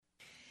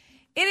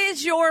It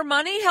is your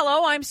money.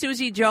 Hello, I'm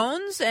Susie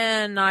Jones,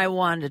 and I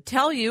wanted to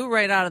tell you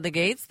right out of the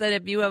gates that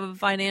if you have a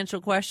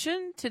financial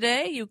question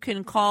today, you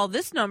can call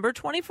this number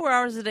 24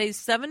 hours a day,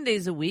 7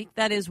 days a week.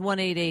 That is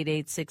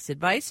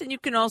 1-888-6-ADVICE. And you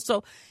can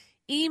also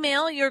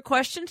email your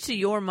questions to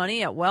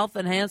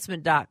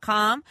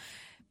yourmoney@wealthenhancement.com.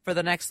 For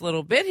the next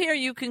little bit here,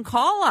 you can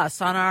call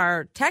us on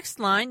our text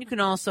line. You can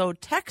also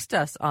text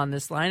us on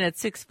this line at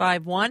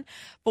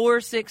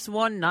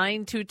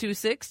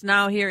 651-461-9226.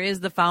 Now here is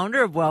the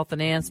founder of Wealth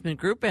Enhancement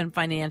Group and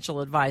financial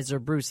advisor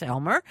Bruce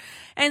Elmer,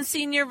 and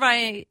Senior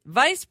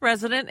Vice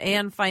President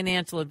and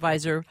financial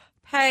advisor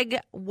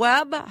Peg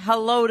Webb.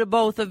 Hello to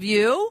both of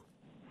you.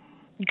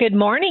 Good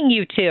morning,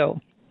 you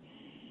two.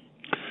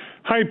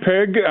 Hi,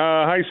 Peg.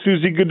 Hi,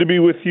 Susie. Good to be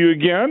with you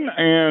again.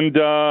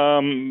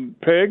 And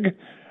Peg,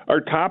 our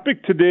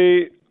topic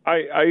today,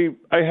 I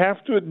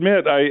have to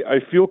admit, I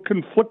feel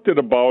conflicted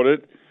about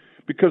it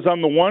because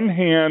on the one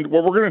hand,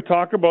 what we're going to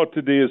talk about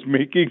today is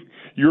making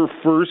your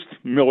first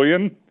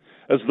million,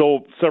 as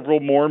though several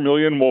more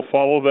million will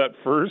follow that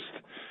first.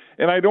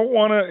 And I don't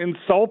want to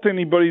insult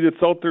anybody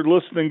that's out there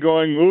listening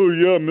going, oh,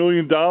 yeah, $1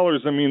 million.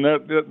 I mean,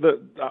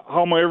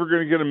 how am I ever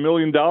going to get $1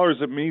 million?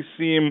 It may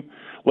seem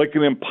like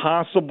an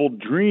impossible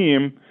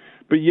dream,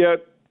 but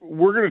yet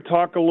we're going to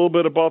talk a little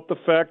bit about the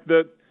fact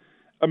that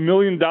 $1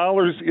 million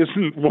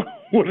isn't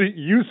what it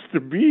used to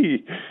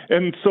be.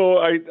 And so,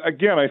 I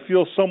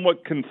feel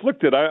somewhat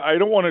conflicted. I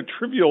don't want to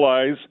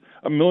trivialize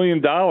 $1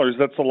 million.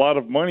 That's a lot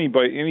of money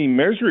by any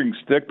measuring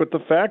stick. But the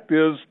fact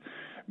is,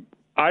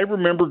 I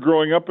remember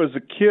growing up as a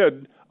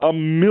kid, a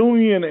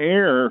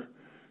millionaire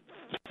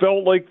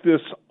felt like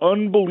this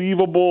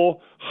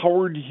unbelievable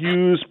Howard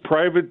Hughes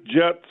private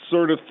jet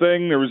sort of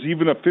thing. There was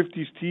even a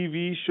 50s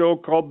TV show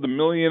called The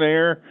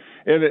Millionaire.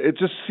 And it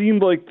just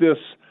seemed like this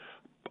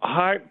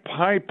high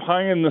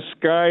pie in the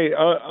sky,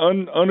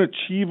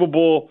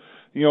 unachievable,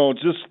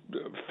 just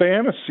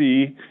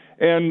fantasy.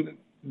 And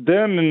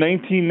then in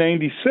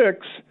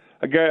 1996,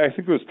 a guy, I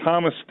think it was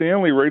Thomas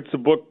Stanley, writes a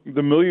book,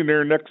 The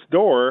Millionaire Next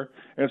Door.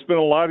 And it's been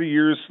a lot of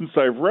years since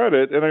I've read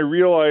it. And I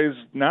realize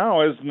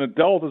now, as an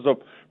adult, as a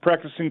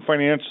practicing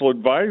financial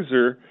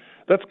advisor,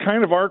 that's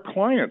kind of our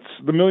clients.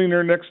 The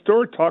Millionaire Next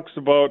Door talks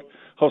about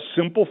how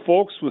simple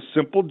folks with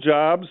simple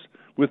jobs,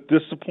 with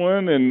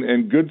discipline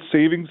and good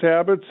savings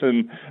habits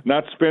and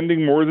not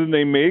spending more than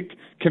they make,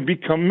 can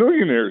become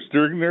millionaires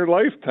during their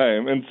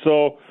lifetime. And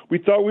so we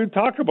thought we'd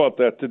talk about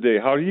that today.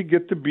 How do you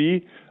get to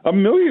be a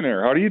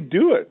millionaire? How do you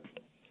do it?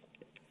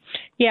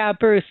 Yeah,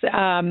 Bruce,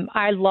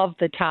 I love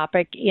the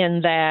topic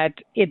in that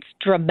it's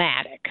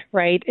dramatic,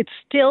 right? It's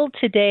still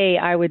today,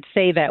 I would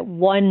say that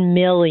 1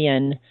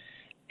 million,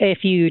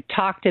 if you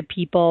talk to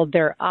people,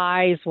 their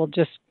eyes will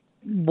just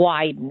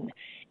widen.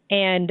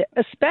 And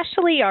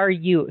especially our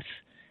youth.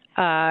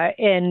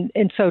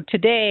 And so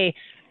today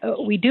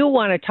we do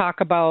want to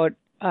talk about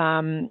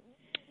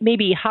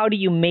maybe how do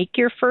you make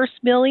your first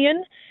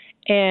million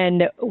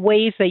and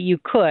ways that you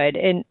could.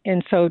 And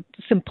so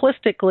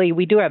simplistically,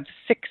 we do have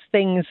 6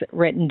 things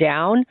written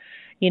down.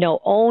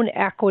 Own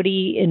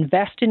equity,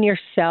 invest in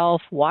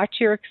yourself, watch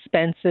your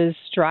expenses,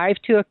 strive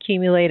to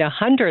accumulate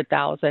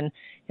 100,000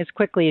 as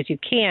quickly as you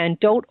can.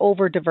 Don't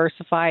over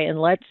diversify, and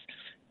let's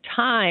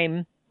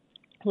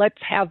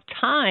have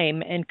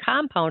time and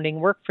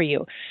compounding work for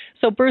you.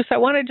 So, Bruce, I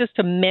wanted just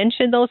to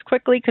mention those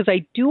quickly because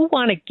I do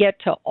want to get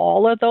to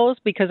all of those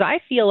because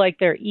I feel like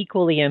they're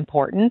equally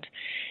important.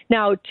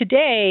 Now,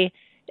 today,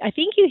 I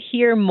think you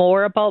hear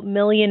more about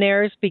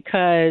millionaires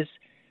because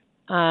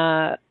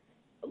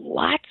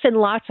lots and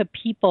lots of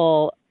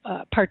people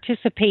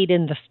participate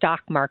in the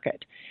stock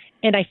market.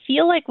 And I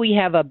feel like we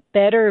have a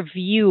better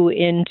view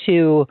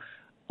into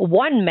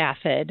one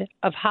method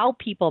of how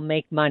people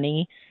make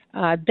money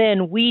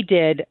than we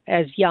did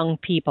as young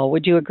people.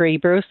 Would you agree,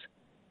 Bruce?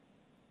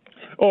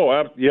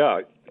 Oh,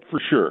 yeah, for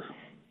sure.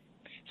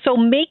 So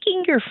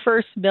making your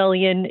first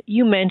million,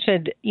 you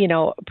mentioned,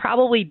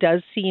 probably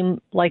does seem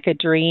like a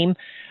dream,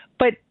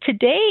 but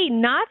today,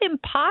 not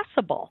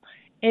impossible.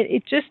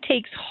 It just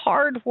takes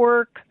hard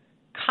work,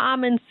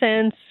 common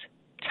sense,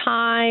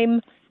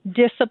 time,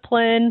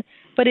 discipline.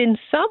 But in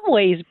some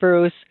ways,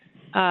 Bruce,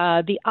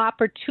 the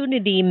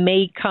opportunity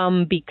may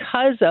come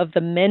because of the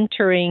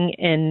mentoring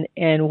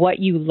and what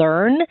you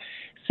learn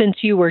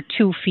since you were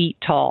 2 feet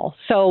tall.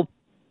 So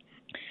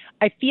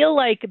I feel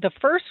like the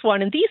first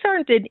one, and these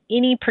aren't in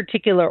any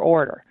particular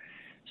order.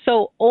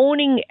 So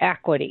owning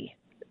equity,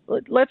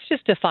 let's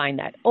just define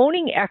that.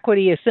 Owning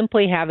equity is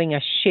simply having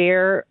a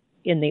share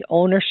in the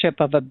ownership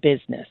of a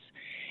business.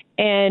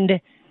 And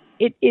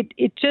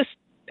it just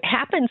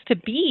happens to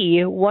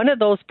be one of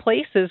those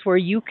places where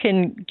you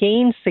can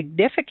gain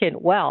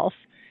significant wealth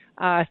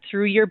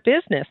through your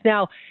business.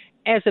 Now,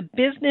 as a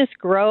business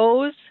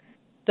grows,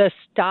 the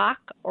stock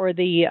or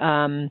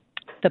the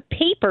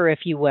paper,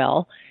 if you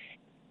will,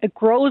 it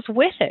grows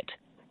with it.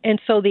 And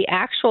so the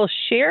actual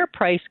share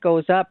price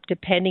goes up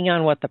depending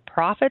on what the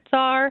profits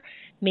are.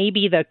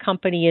 Maybe the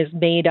company is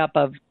made up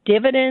of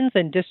dividends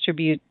and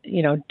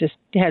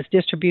has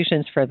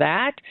distributions for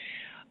that.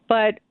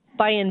 But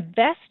by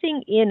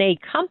investing in a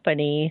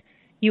company,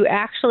 you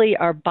actually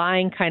are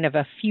buying kind of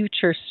a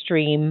future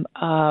stream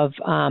of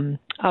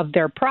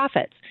their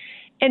profits.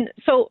 And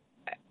so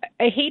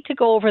I hate to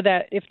go over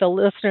that if the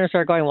listeners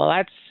are going, well,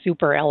 that's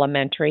super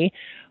elementary,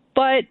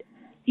 but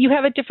you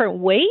have a different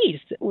ways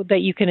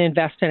that you can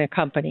invest in a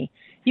company.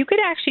 You could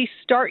actually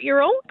start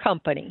your own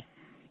company.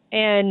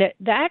 And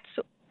that's,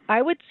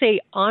 I would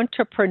say,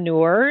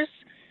 entrepreneurs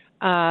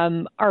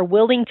are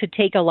willing to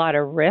take a lot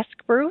of risk,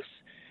 Bruce,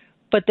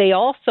 but they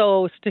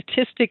also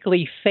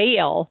statistically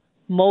fail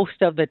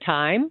most of the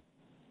time.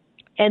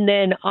 And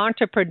then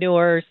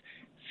entrepreneurs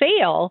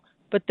fail,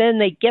 but then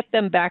they get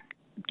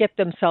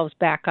themselves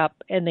back up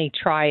and they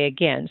try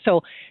again.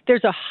 So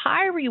there's a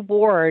high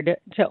reward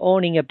to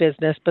owning a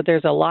business, but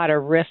there's a lot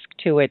of risk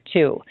to it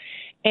too.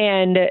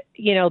 And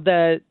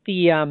the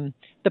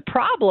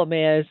problem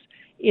is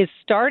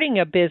starting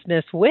a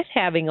business with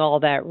having all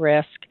that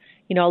risk.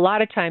 A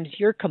lot of times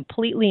you're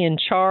completely in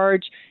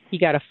charge. You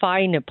got to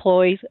find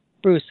employees.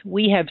 Bruce,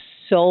 we have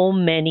so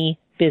many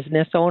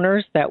business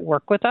owners that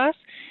work with us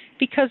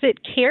because it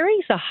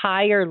carries a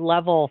higher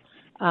level,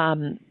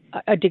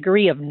 a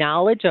degree of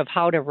knowledge of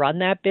how to run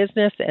that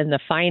business, and the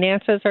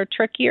finances are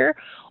trickier.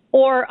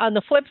 Or on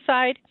the flip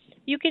side,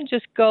 you can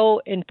just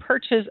go and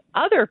purchase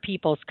other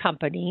people's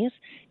companies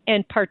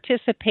and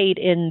participate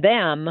in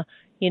them,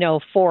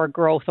 for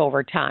growth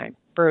over time.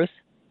 Bruce?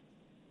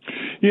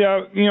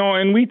 Yeah,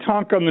 and we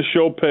talk on the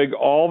show, Peg,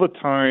 all the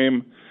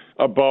time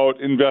about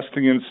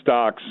investing in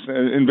stocks,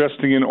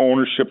 investing in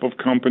ownership of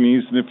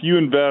companies. And if you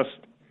invest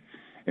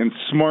in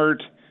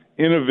smart,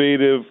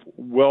 innovative,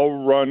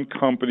 well-run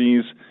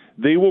companies,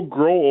 they will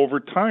grow over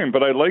time.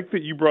 But I like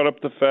that you brought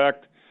up the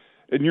fact,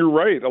 and you're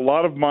right, a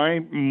lot of my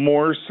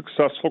more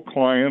successful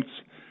clients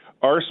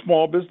are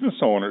small business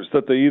owners,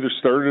 that they either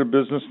started a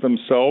business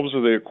themselves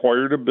or they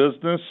acquired a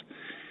business.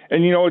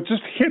 And, it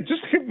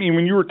just hit me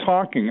when you were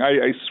talking.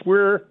 I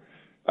swear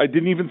I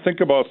didn't even think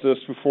about this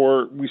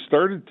before we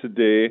started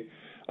today.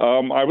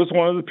 I was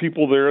one of the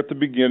people there at the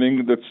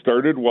beginning that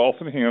started Wealth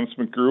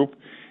Enhancement Group,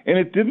 and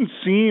it didn't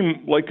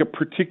seem like a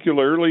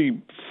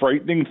particularly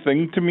frightening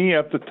thing to me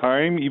at the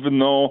time, even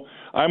though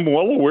I'm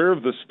well aware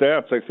of the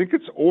stats. I think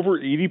it's over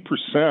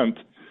 80%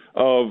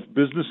 of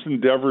business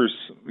endeavors,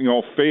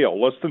 fail.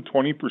 Less than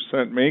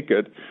 20% make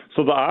it.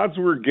 So the odds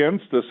were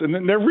against us, and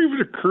it never even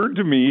occurred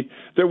to me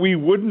that we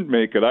wouldn't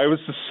make it. I was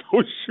just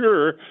so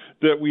sure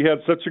that we had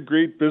such a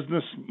great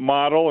business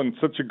model and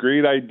such a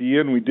great idea,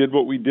 and we did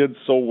what we did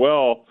so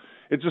well.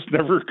 It just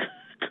never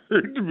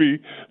occurred to me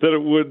that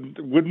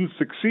it wouldn't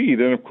succeed,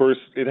 and of course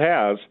it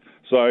has.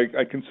 So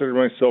I consider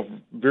myself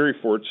very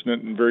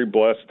fortunate and very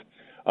blessed.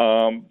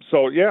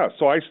 So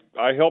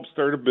I helped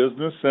start a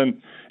business,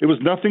 and it was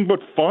nothing but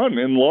fun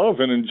and love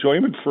and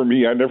enjoyment for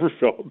me. I never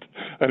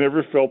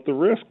felt the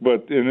risk,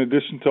 but in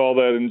addition to all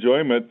that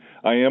enjoyment,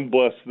 I am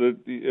blessed that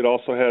it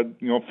also had,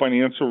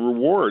 financial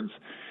rewards.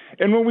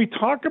 And when we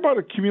talk about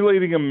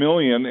accumulating $1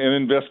 million and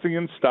investing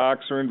in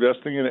stocks or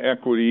investing in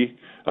equity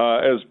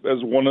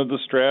as one of the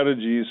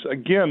strategies,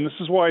 again, this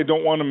is why I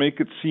don't want to make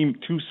it seem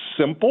too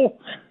simple.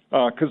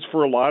 Because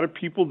for a lot of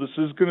people, this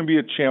is going to be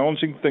a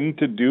challenging thing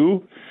to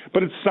do,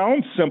 but it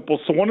sounds simple.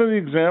 So one of the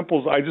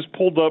examples I just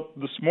pulled up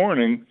this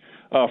morning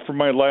from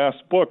my last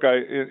book,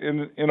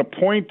 in a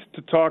point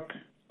to talk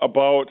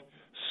about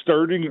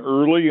starting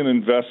early in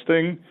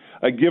investing,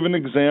 I give an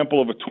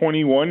example of a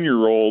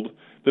 21-year-old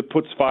that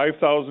puts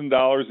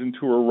 $5,000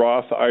 into a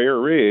Roth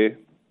IRA,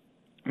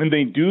 and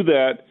they do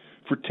that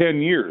for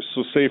 10 years,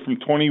 so say from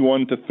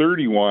 21 to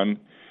 31,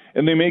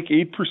 and they make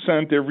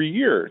 8% every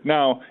year.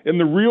 Now, in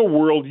the real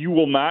world, you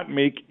will not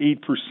make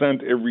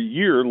 8% every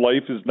year.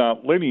 Life is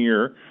not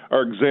linear.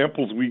 Our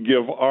examples we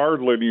give are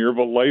linear,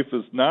 but life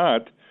is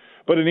not.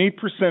 But an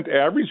 8%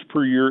 average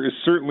per year is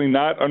certainly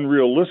not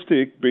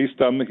unrealistic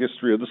based on the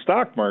history of the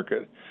stock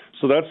market.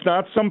 So that's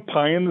not some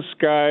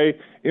pie-in-the-sky,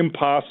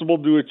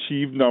 impossible to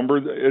achieve number.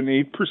 An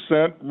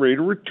 8% rate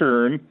of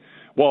return,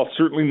 while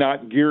certainly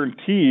not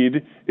guaranteed,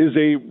 is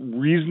a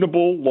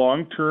reasonable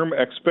long-term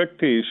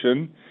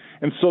expectation.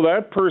 And so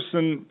that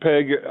person,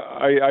 Peg,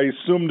 I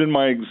assumed in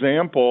my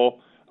example,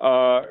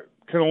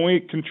 can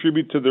only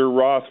contribute to their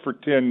Roth for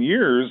 10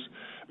 years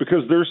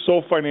because they're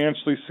so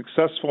financially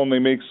successful and they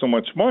make so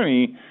much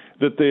money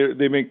that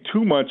they make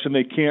too much and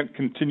they can't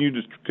continue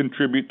to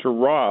contribute to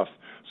Roth.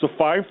 So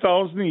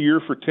 $5,000 a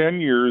year for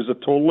 10 years, a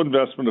total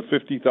investment of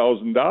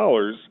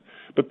 $50,000.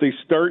 But they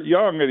start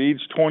young at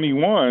age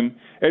 21.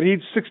 At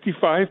age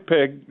 65,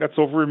 Peg, that's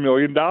over $1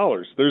 million.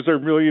 There's our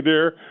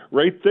millionaire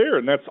right there,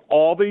 and that's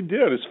all they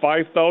did is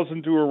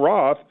 $5,000 to a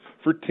Roth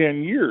for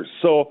 10 years.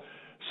 So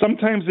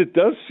sometimes it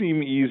does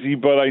seem easy,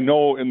 but I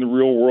know in the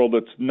real world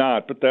it's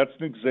not. But that's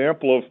an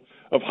example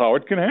of how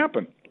it can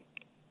happen.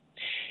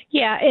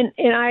 Yeah,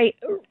 and I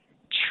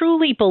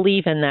truly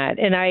believe in that.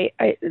 And I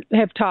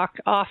have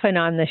talked often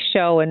on the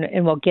show,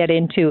 and we'll get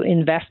into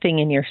investing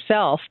in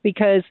yourself,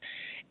 because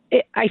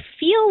I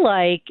feel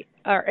like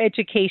our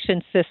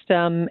education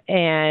system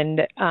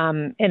and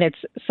it's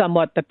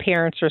somewhat the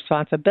parents'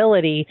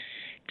 responsibility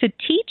to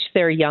teach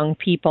their young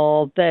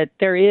people that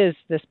there is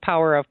this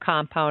power of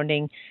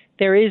compounding,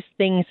 there is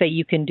things that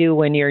you can do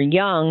when you're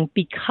young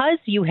because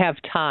you have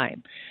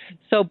time.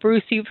 So,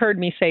 Bruce, you've heard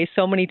me say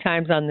so many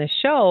times on this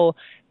show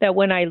that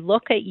when I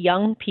look at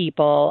young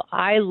people,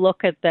 I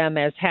look at them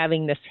as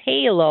having this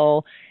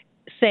halo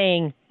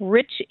saying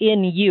rich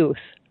in youth,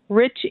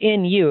 rich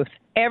in youth.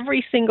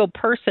 Every single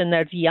person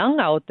that's young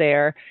out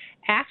there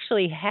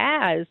actually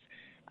has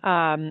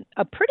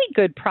a pretty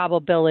good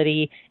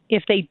probability,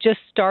 if they just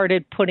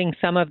started putting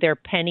some of their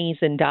pennies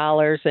and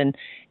dollars and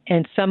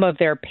some of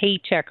their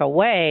paycheck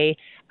away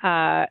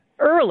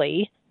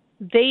early,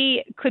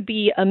 they could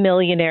be a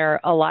millionaire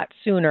a lot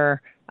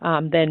sooner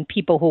than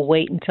people who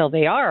wait until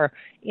they are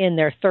in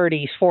their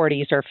 30s,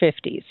 40s, or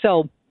 50s.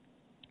 So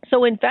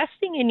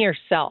investing in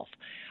yourself.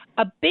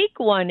 A big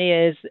one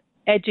is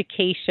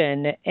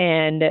education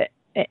and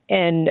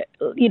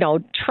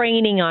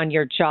training on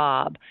your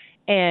job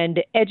and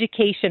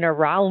education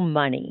around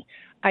money.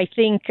 I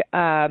think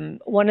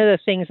one of the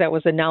things that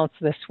was announced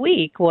this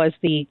week was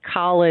the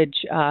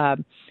college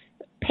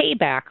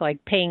payback,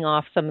 like paying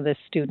off some of the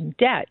student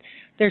debt.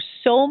 There's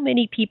so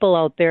many people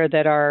out there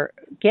that are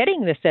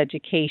getting this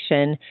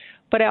education,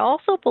 but I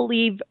also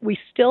believe we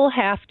still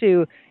have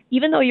to,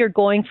 even though you're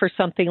going for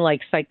something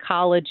like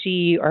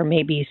psychology or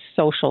maybe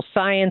social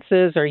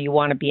sciences, or you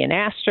want to be an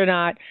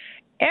astronaut,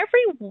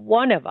 every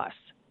one of us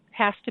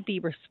has to be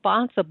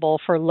responsible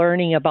for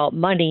learning about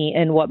money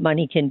and what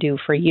money can do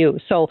for you.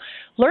 So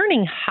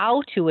learning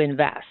how to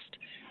invest.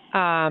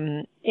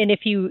 And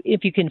if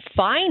you can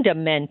find a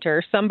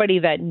mentor, somebody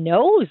that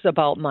knows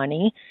about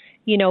money,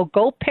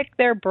 go pick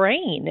their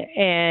brain.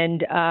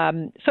 And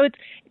so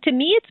to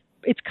me,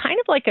 it's kind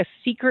of like a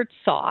secret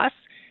sauce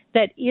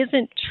that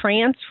isn't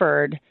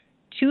transferred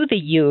to the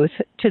youth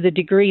to the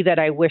degree that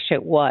I wish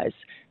it was,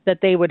 that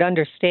they would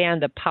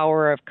understand the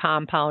power of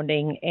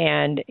compounding,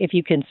 and if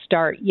you can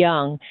start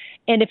young,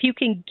 and if you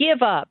can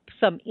give up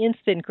some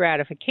instant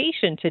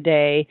gratification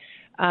today,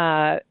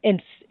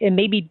 and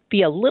maybe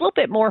be a little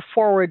bit more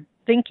forward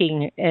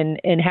thinking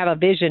and have a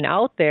vision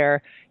out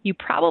there, you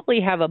probably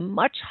have a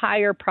much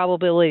higher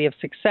probability of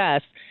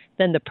success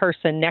than the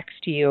person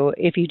next to you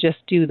if you just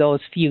do those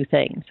few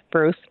things.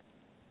 Bruce?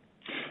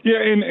 Yeah,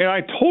 and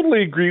I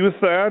totally agree with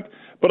that.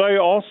 But I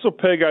also,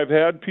 Peg, I've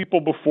had people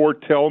before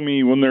tell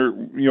me when they're,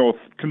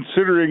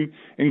 considering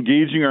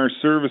engaging our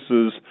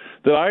services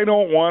that I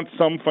don't want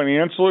some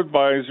financial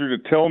advisor to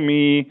tell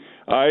me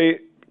I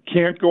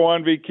can't go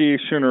on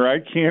vacation or I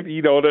can't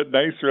eat out at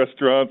nice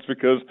restaurants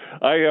because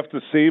I have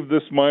to save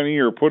this money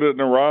or put it in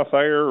a Roth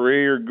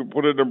IRA or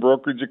put it in a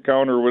brokerage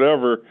account or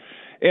whatever.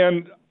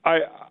 And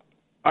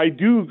I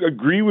do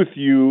agree with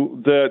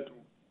you that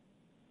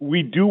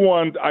we do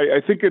want,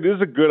 I think it is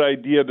a good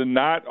idea to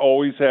not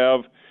always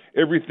have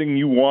everything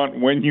you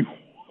want when you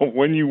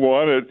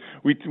want it.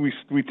 We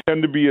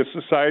tend to be a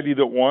society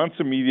that wants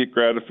immediate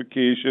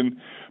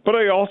gratification, but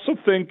I also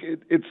think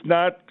it's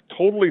not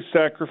totally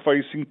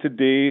sacrificing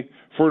today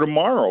for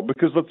tomorrow,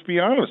 because let's be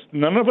honest,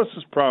 none of us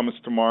is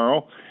promised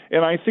tomorrow,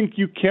 and I think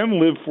you can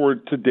live for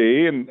it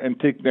today and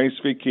take nice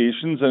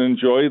vacations and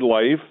enjoy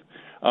life,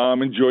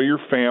 enjoy your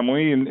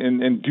family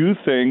and do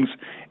things,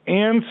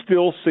 and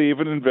still save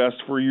and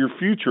invest for your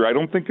future. I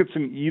don't think it's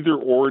an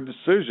either-or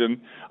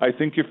decision. I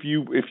think if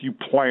you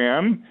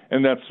plan,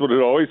 and that's what it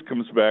always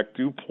comes back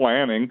to,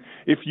 planning,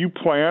 if you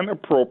plan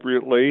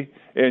appropriately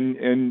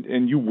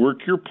and you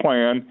work your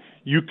plan,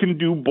 you can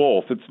do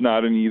both. It's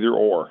not an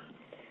either-or.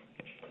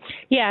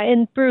 Yeah,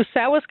 and Bruce,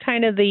 that was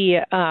kind of the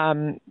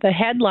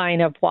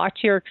headline of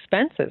watch your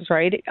expenses,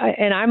 right?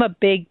 And I'm a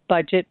big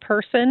budget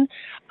person.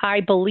 I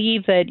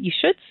believe that you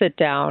should sit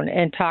down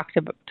and talk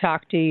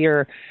to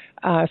your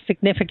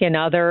significant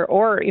other,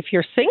 or if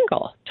you're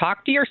single,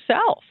 talk to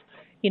yourself.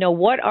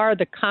 What are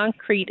the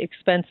concrete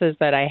expenses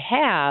that I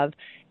have,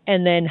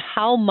 and then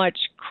how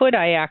much could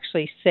I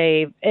actually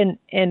save? And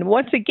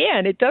once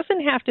again, it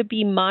doesn't have to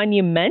be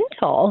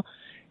monumental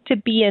to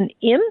be an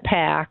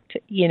impact,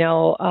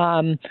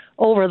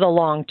 over the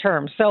long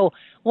term. So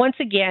once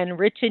again,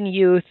 rich in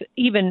youth,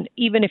 even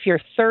if you're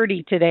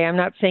 30 today, I'm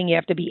not saying you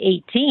have to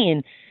be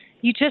 18.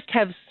 You just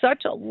have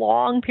such a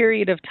long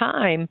period of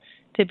time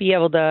to be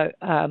able to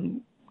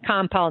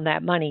compound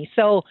that money.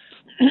 So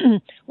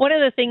one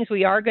of the things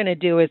we are going to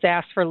do is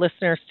ask for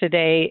listeners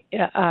today,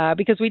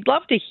 because we'd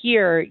love to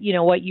hear,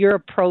 what your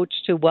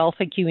approach to wealth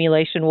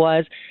accumulation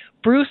was.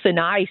 Bruce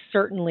and I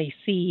certainly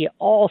see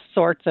all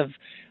sorts of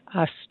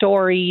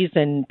stories,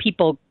 and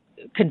people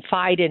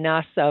confide in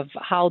us of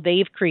how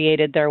they've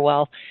created their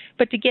wealth.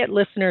 But to get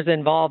listeners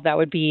involved, that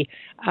would be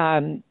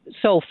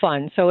so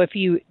fun. So if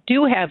you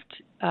do have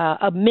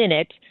a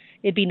minute,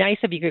 it'd be nice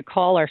if you could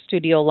call our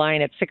studio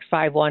line at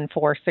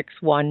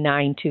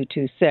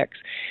 651-461-9226.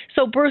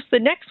 So, Bruce, the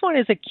next one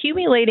is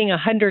accumulating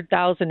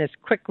 $100,000 as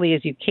quickly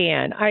as you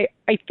can. I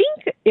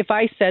think if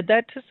I said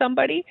that to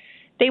somebody,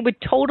 they would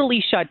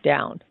totally shut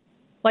down.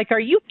 Like,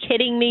 are you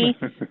kidding me?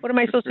 What am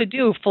I supposed to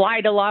do?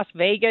 Fly to Las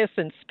Vegas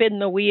and spin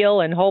the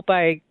wheel and hope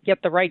I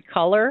get the right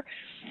color?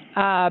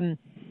 But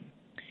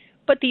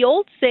the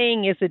old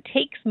saying is it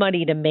takes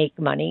money to make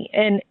money.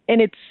 And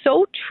it's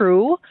so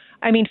true.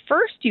 I mean,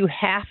 first you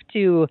have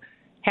to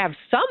have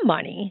some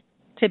money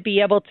to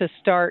be able to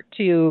start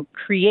to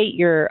create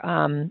your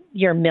 $1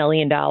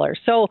 million.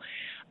 So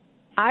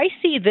I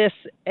see this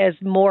as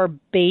more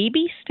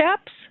baby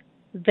steps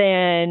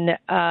than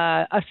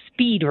a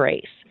speed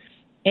race.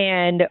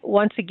 And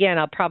once again,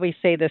 I'll probably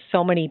say this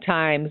so many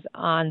times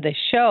on the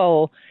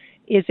show,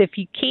 is if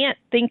you can't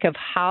think of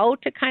how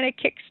to kind of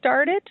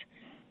kickstart it,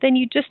 then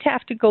you just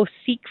have to go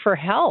seek for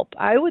help.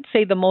 I would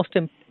say the most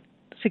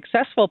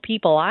successful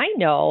people I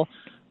know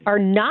are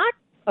not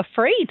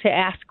afraid to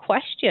ask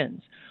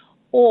questions.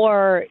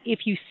 Or if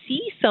you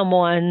see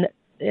someone,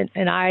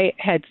 and I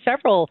had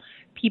several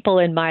people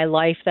in my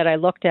life that I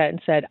looked at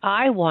and said,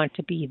 I want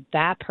to be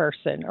that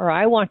person, or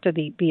I want to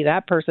be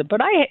that person.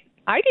 But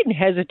I didn't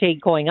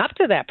hesitate going up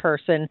to that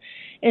person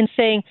and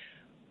saying,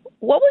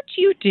 what would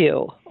you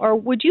do? Or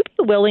would you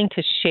be willing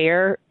to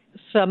share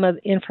some of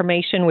the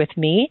information with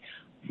me?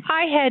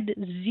 I had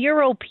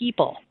 0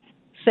 people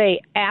say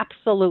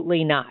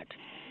absolutely not.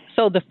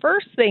 So the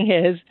first thing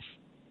is,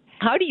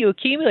 how do you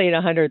accumulate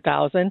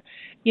 $100,000?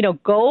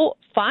 Go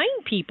find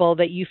people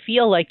that you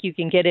feel like you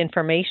can get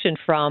information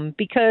from,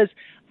 because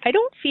I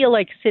don't feel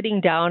like sitting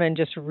down and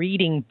just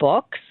reading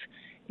books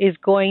is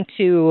going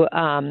to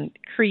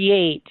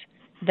create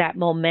that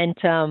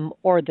momentum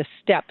or the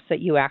steps that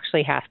you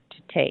actually have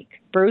to take.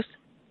 Bruce?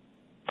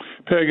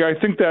 Peg, I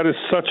think that is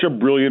such a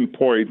brilliant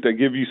point. I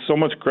give you so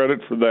much credit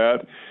for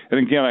that.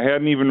 And again, I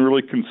hadn't even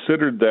really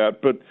considered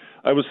that, but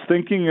I was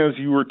thinking as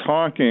you were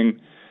talking,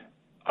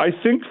 I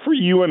think for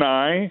you and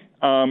I,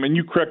 and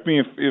you correct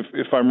me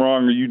if I'm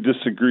wrong or you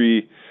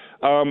disagree,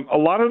 a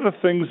lot of the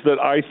things that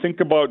I think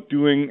about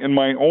doing in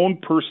my own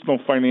personal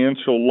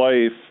financial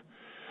life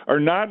are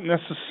not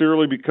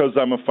necessarily because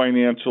I'm a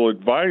financial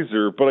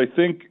advisor, but I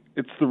think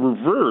it's the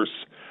reverse.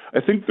 I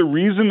think the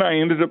reason I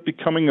ended up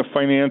becoming a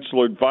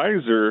financial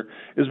advisor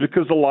is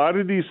because a lot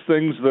of these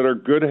things that are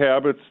good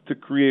habits to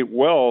create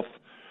wealth,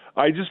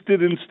 I just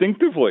did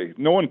instinctively.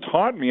 No one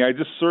taught me. I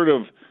just sort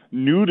of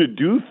knew to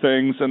do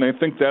things, and I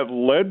think that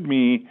led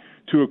me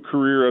to a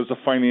career as a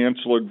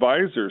financial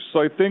advisor.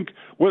 So I think,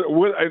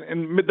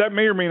 and that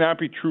may or may not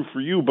be true for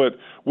you, but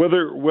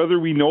whether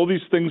we know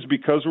these things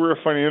because we're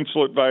a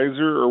financial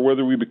advisor or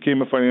whether we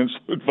became a financial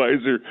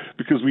advisor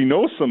because we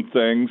know some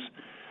things,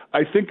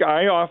 I think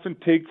I often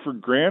take for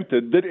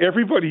granted that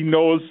everybody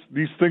knows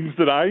these things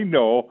that I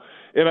know,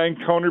 and I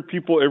encounter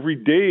people every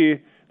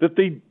day that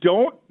they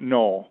don't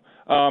know.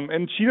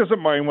 And she doesn't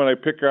mind when I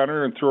pick on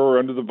her and throw her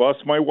under the bus.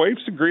 My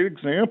wife's a great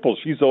example.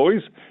 She's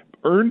always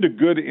earned a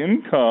good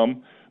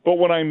income, but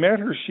when I met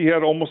her, she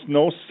had almost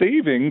no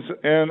savings,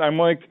 and I'm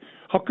like,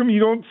 how come you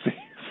don't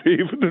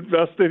save and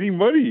invest any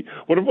money?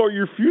 What about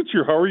your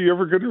future? How are you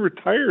ever going to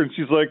retire? And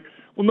she's like,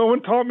 well, no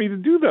one taught me to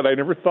do that. I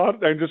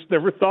just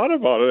never thought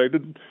about it. I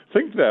didn't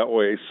think that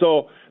way.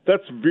 So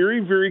that's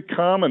very, very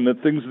common,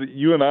 that things that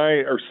you and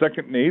I are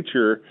second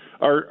nature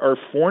are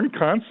foreign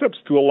concepts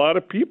to a lot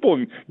of people.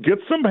 And get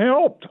some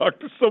help. Talk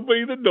to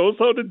somebody that knows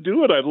how to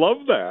do it. I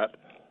love that.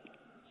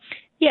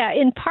 Yeah,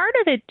 and part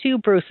of it too,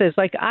 Bruce, is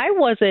like I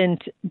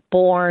wasn't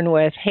born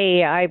with,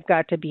 hey, I've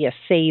got to be a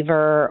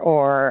saver,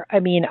 or,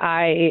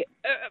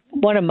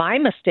 one of my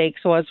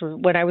mistakes was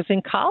when I was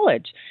in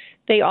college.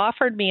 They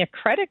offered me a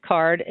credit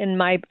card,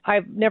 and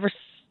I've never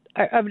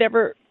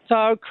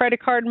saw a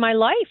credit card in my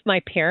life.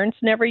 My parents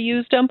never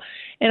used them,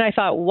 and I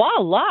thought,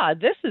 voila,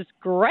 this is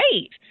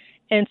great.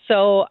 And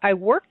so I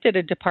worked at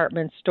a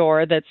department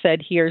store that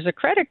said, here's a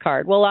credit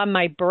card. Well, on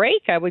my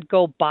break, I would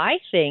go buy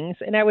things,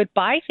 and I would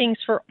buy things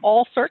for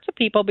all sorts of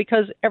people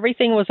because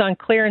everything was on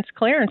clearance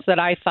that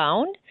I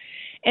found.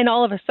 And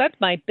all of a sudden,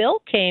 my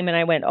bill came, and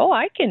I went, oh,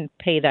 I can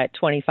pay that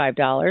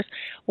 $25.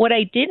 What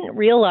I didn't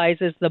realize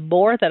is the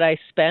more that I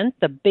spent,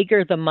 the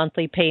bigger the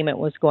monthly payment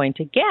was going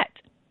to get.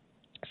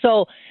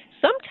 So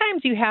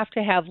sometimes you have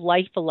to have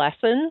life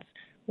lessons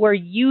where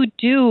you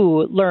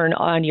do learn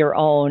on your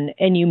own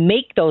and you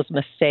make those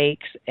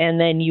mistakes and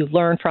then you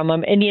learn from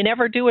them and you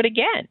never do it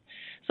again.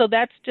 So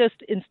that's just,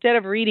 instead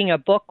of reading a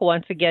book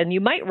once again,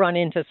 you might run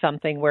into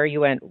something where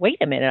you went, wait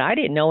a minute, I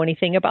didn't know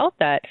anything about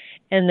that.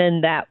 And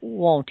then that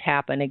won't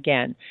happen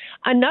again.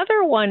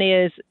 Another one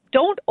is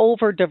don't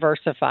over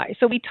diversify.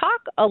 So we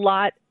talk a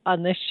lot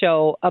on this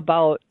show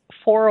about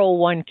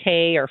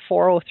 401k or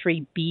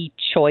 403b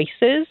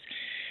choices,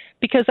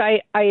 because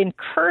I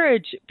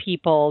encourage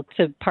people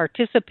to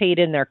participate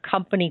in their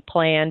company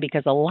plan,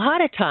 because a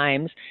lot of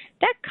times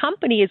that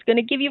company is going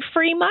to give you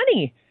free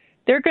money.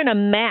 They're going to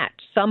match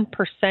some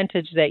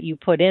percentage that you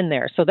put in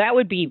there. So that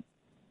would be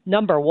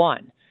number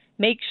one.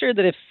 Make sure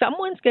that if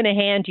someone's going to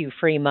hand you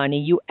free money,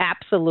 you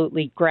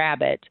absolutely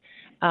grab it.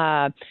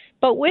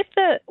 But with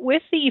the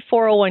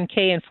 401k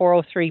and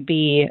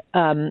 403b,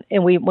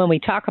 and when we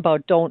talk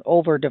about don't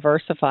over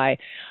diversify,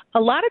 a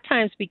lot of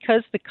times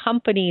because the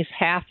companies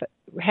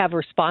have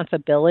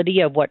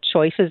responsibility of what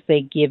choices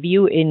they give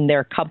you in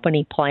their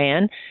company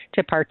plan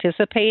to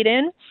participate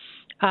in,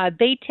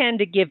 they tend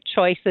to give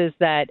choices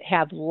that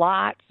have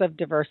lots of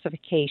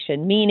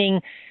diversification, meaning,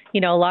 a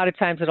lot of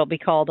times it'll be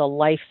called a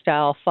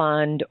lifestyle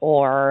fund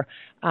or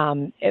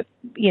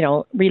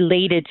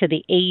related to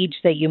the age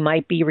that you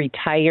might be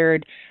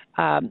retired.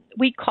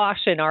 We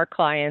caution our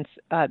clients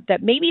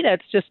that maybe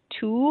that's just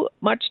too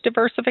much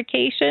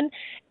diversification,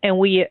 and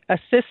we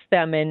assist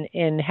them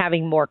in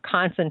having more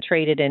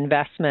concentrated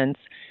investments,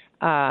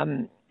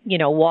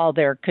 while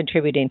they're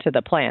contributing to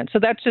the plan. So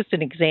that's just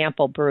an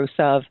example, Bruce,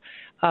 of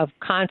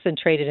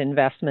concentrated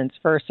investments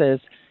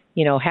versus,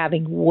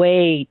 having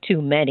way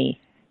too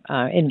many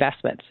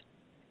investments.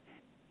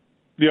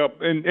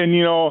 Yep, and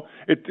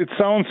it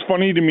sounds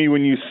funny to me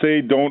when you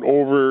say don't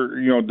over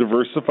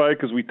diversify,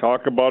 because we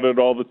talk about it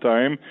all the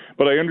time.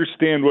 But I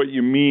understand what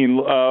you mean.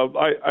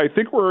 I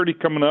think we're already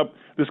coming up.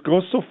 This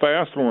goes so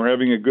fast when we're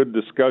having a good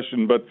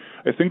discussion, but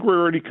I think we're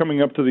already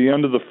coming up to the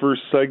end of the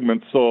first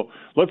segment. So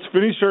let's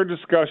finish our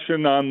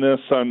discussion on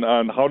this,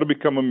 on how to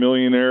become a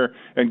millionaire,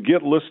 and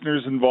get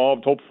listeners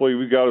involved. Hopefully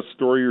we got a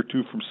story or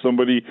two from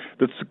somebody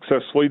that's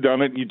successfully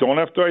done it. You don't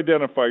have to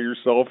identify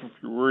yourself if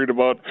you're worried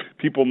about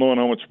people knowing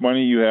how much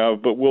money you have,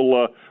 but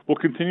we'll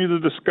continue the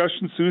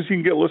discussion, Susie,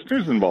 and get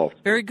listeners involved.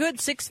 Very good.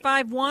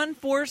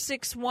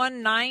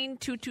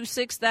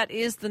 651-461-9226. That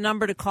is the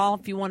number to call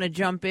if you want to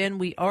jump in.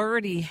 We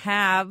already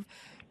have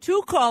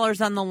 2 callers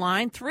on the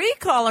line, 3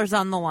 callers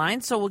on the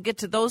line, so we'll get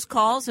to those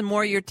calls and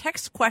more of your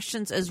text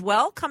questions as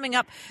well. Coming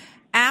up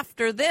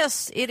after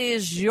this, it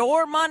is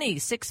Your Money,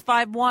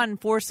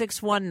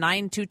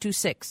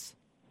 651-461-9226.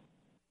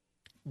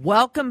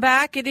 Welcome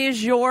back. It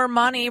is Your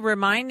Money,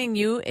 reminding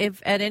you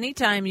if at any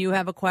time you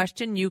have a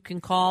question, you can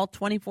call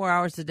 24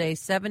 hours a day,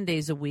 7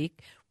 days a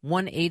week,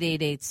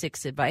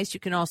 1-888-6-ADVICE. You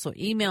can also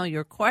email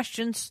your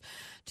questions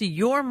to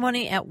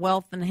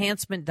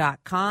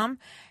yourmoney@wealthenhancement.com.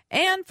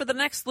 And for the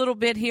next little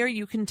bit here,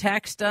 you can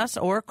text us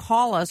or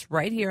call us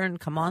right here and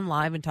come on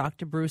live and talk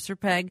to Bruce or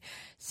Peg,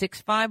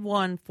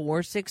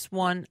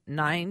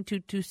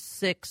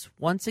 651-461-9226.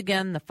 Once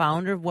again, the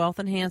founder of Wealth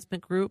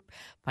Enhancement Group,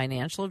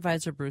 financial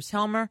advisor Bruce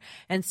Helmer,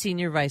 and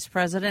senior vice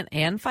president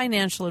and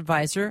financial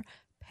advisor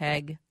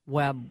Peg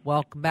Webb.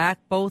 Welcome back,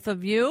 both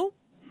of you.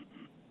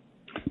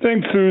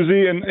 Thanks,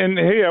 Susie. And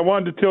hey, I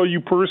wanted to tell you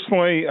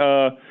personally,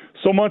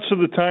 so much of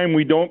the time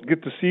we don't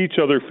get to see each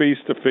other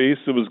face-to-face.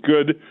 It was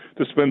good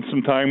to spend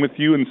some time with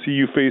you and see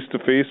you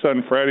face-to-face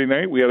on Friday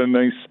night. We had a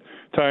nice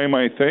time,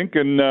 I think.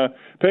 And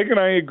Peg and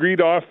I agreed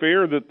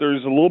off-air that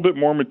there's a little bit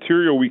more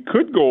material we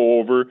could go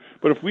over,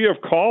 but if we have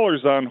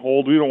callers on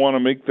hold, we don't want to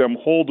make them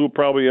hold. We'll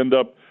probably end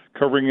up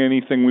covering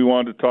anything we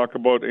want to talk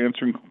about,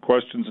 answering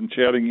questions and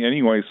chatting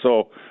anyway.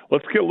 So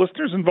let's get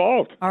listeners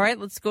involved. All right,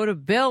 let's go to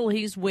Bill.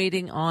 He's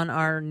waiting on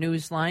our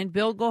news line.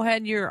 Bill, go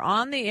ahead. You're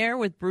on the air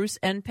with Bruce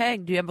and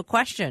Peg. Do you have a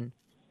question?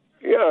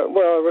 Yeah,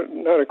 well,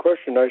 not a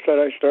question. I said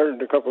I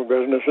started a couple of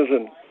businesses,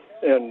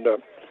 and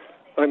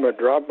I'm a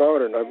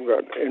dropout, and I've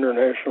got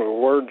international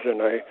awards,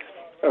 and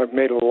I've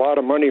made a lot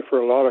of money for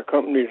a lot of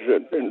companies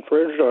that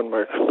infringed on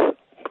my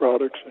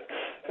products,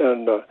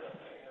 and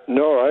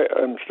no,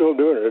 I'm still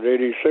doing it at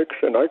 86,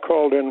 and I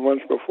called in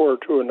once before,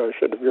 too, and I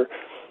said, if you're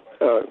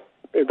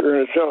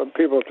going to sell,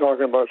 people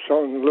talking about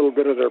selling a little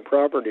bit of their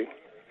property,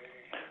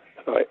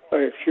 I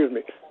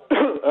experienced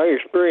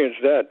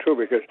that, too,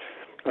 because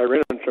I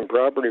rented some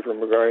property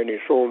from a guy, and he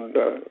sold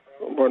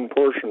one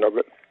portion of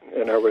it,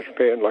 and I was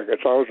paying like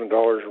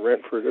 $1,000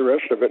 rent for the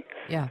rest of it.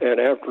 Yeah. And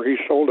after he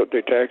sold it,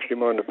 they taxed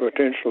him on the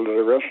potential to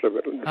the rest of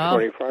it,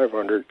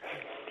 $2,500.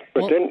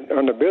 But then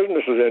on the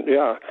businesses end,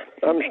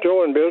 I'm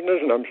still in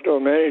business and I'm still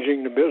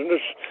managing the business.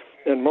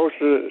 And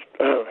most of the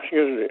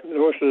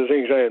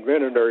things I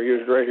invented are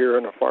used right here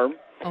on a farm.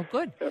 Oh,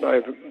 good. And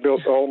I've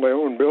built all my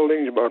own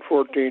buildings, about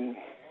 14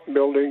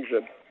 buildings,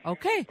 and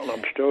okay.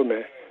 I'm still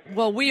there.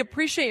 Well, we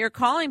appreciate your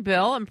calling,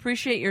 Bill, and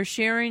appreciate your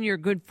sharing your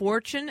good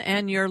fortune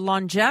and your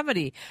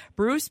longevity.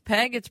 Bruce,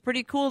 Peg, it's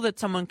pretty cool that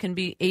someone can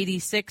be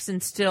 86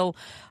 and still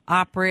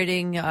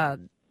operating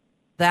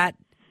that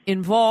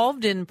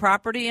involved in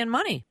property and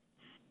money.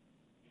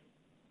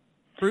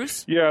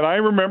 Bruce? Yeah, and I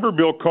remember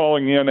Bill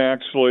calling in,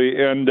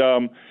 actually, and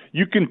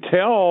you can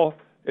tell,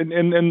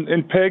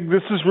 and Peg,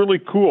 this is really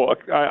cool.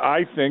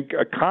 I think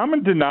a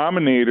common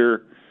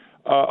denominator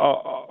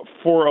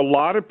for a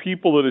lot of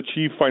people that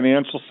achieve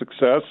financial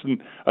success,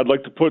 and I'd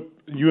like to put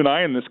you and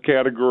I in this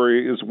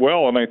category as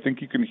well, and I think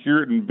you can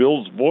hear it in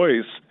Bill's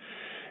voice.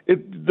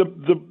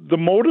 The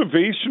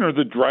motivation or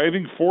the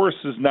driving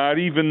force is not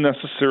even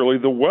necessarily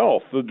the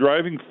wealth. The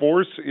driving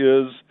force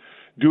is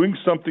doing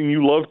something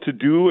you love to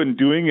do and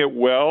doing it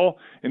well.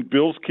 In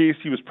Bill's case,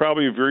 he was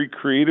probably a very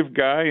creative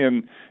guy,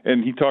 and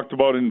he talked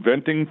about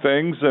inventing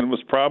things, and it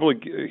was probably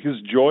his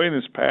joy and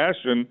his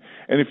passion.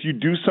 And if you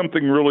do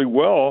something really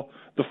well,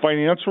 the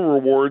financial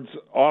rewards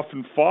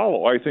often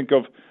follow. I think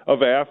of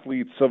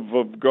athletes, of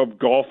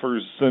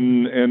golfers,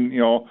 and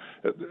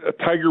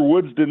Tiger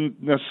Woods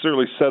didn't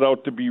necessarily set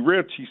out to be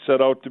rich. He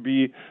set out to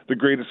be the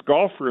greatest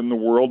golfer in the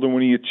world, and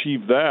when he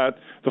achieved that,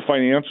 the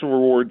financial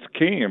rewards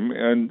came.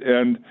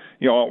 And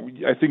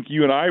I think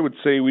you and I would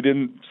say we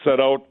didn't set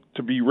out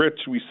to be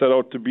rich. We set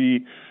out to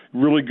be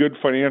really good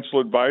financial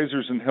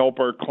advisors and help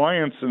our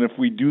clients. And if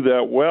we do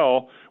that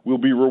well, we'll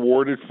be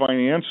rewarded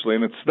financially.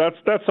 And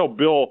that's how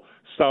Bill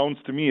sounds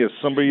to me, as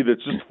somebody that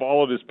just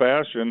followed his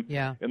passion,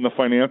 and the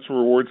financial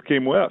rewards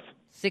came with.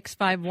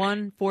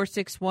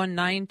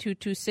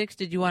 651-461-9226.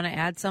 Did you want to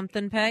add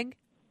something, Peg?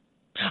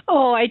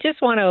 Oh, I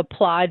just want to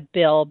applaud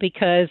Bill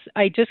because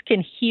I just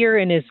can hear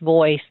in his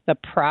voice the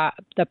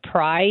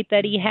pride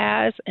that he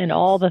has and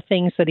all the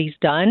things that he's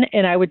done.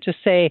 And I would just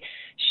say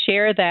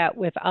share that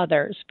with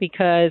others,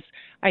 because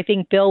I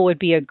think Bill would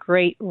be a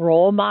great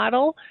role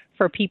model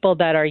for people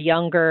that are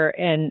younger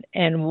and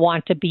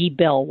want to be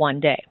Bill one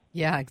day.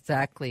 Yeah,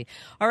 exactly.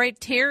 All right,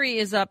 Terry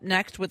is up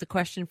next with a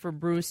question for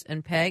Bruce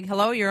and Peg.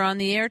 Hello, you're on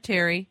the air,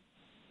 Terry.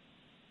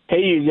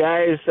 Hey, you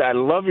guys, I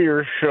love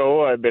your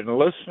show. I've been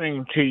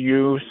listening to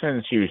you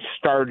since you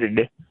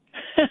started.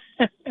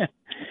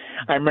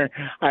 I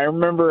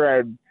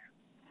remember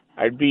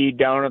I'd be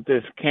down at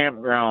this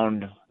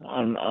campground,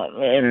 and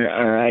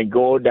I'd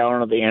go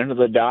down at the end of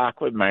the dock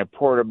with my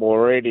portable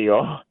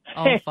radio.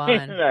 Oh,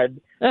 fun.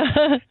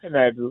 and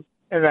I'd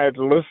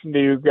listen to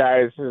you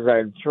guys as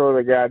I'd throw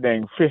the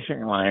goddamn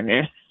fishing line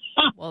in.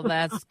 Well,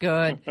 that's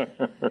good.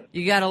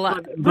 You got a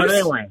lot. But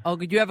anyway. Oh,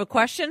 do you have a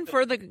question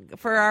for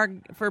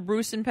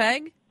Bruce and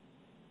Peg?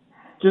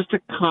 Just a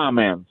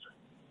comment,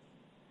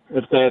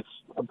 if that's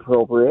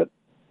appropriate.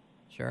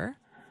 Sure.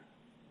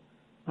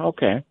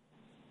 Okay.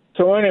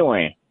 So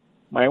anyway,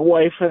 my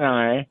wife and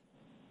I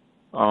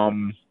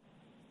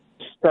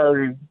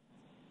started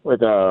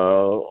with I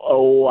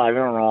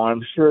don't know.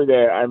 I'm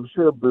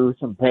sure Bruce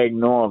and Peg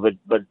know of it,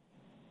 but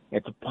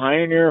it's a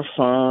Pioneer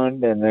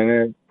Fund, and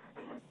then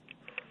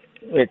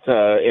it's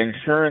a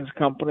insurance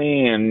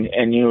company,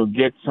 and you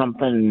get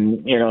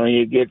something,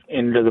 you get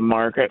into the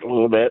market a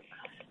little bit.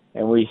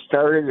 And we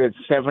started at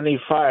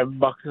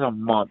 $75 a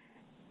month.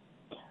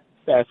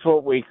 That's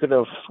what we could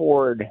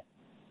afford.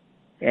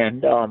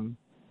 And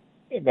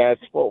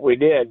that's what we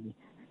did.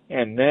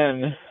 And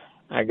then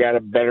I got a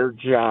better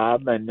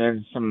job, and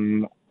then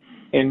some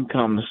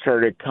income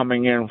started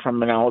coming in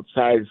from an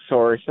outside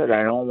source that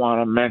I don't want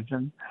to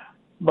mention.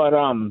 But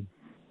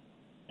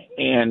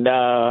and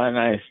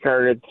I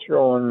started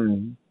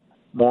throwing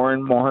more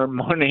and more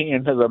money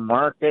into the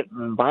market,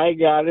 and by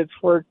God, it's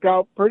worked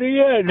out pretty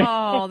good.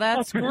 Oh,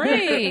 that's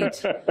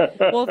great.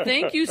 Well,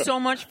 thank you so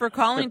much for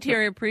calling,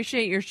 Terry.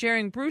 Appreciate your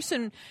sharing. Bruce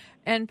and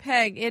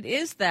Peg, it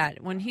is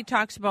that when he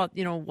talks about,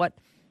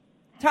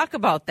 talk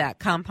about that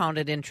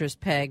compounded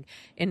interest, Peg,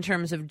 in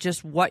terms of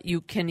just what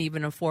you can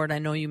even afford. I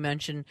know you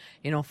mentioned,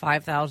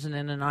 $5,000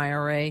 in an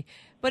IRA,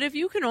 but if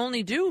you can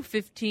only do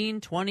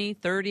 15, 20,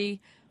 30,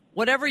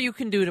 whatever you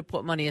can do to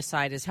put money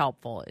aside is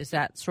helpful. Is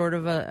that sort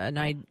of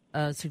a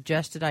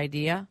suggested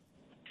idea?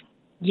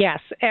 Yes.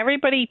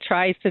 Everybody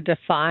tries to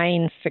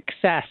define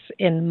success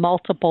in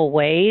multiple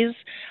ways.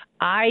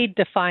 I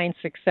define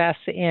success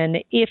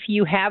in if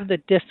you have the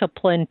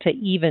discipline to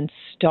even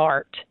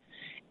start.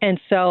 And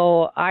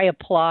so I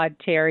applaud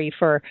Terry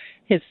for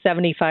his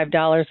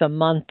 $75 a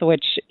month,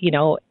 which,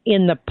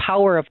 in the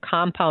power of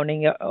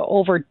compounding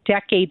over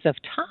decades of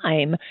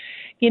time,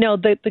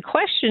 the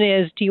question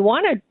is, do you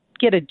want to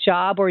get a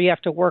job where you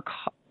have to work,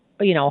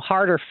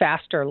 harder,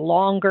 faster,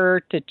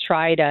 longer to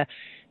try to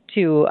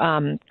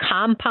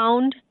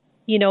compound,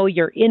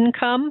 your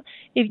income?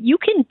 If you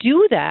can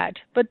do that,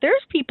 but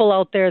there's people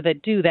out there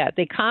that do that.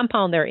 They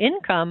compound their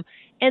income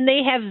and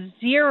they have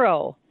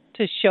zero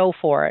to show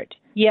for it.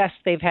 Yes,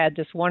 they've had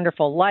this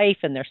wonderful life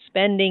and they're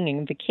spending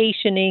and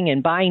vacationing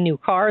and buying new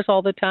cars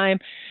all the time.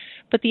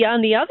 But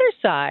on the other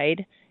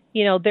side,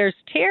 there's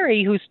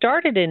Terry who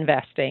started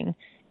investing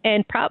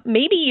and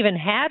maybe even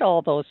had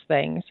all those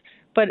things,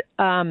 but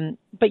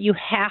you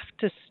have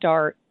to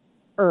start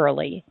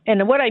early.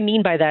 And what I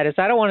mean by that is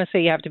I don't want to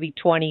say you have to be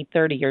 20,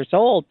 30 years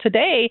old.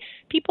 Today,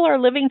 people are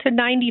living to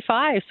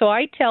 95. So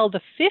I tell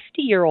the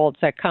 50-year-olds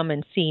that come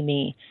and see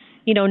me,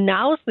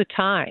 now's the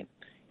time.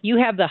 You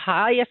have the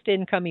highest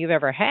income you've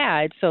ever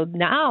had. So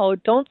now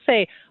don't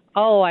say,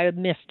 oh, I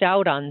missed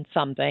out on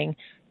something.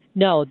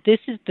 No, this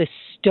is the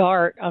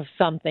start of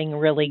something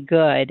really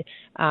good,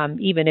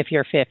 even if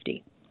you're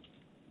 50.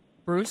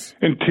 Bruce?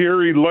 And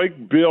Terry,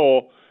 like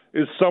Bill,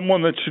 is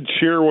someone that should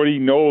share what he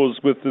knows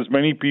with as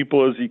many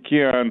people as he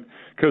can,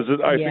 because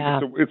I think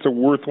it's a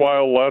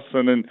worthwhile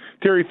lesson. And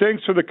Terry,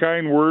 thanks for the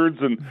kind words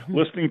and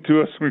listening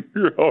to us when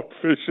you're out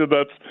fishing.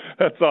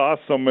 That's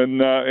awesome.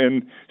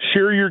 And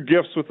share your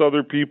gifts with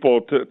other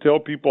people, to tell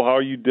people how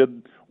you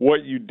did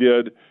what you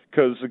did,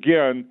 because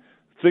again,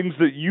 things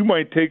that you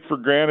might take for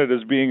granted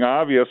as being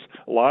obvious,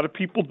 a lot of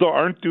people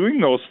aren't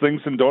doing those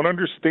things and don't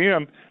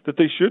understand that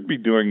they should be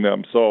doing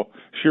them. So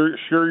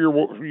share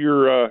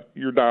your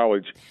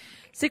knowledge.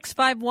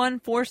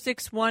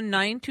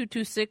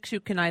 651-461-9226. You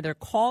can either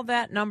call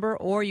that number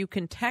or you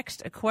can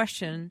text a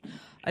question.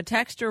 A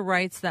texter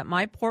writes that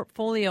my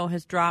portfolio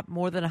has dropped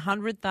more than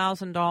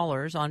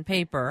 $100,000 on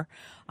paper.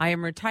 I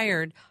am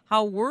retired.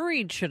 How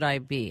worried should I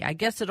be? I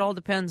guess it all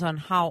depends on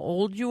how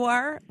old you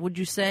are, would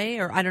you say?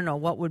 Or I don't know.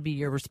 What would be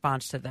your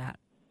response to that?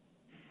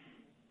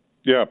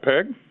 Yeah,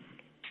 Peg?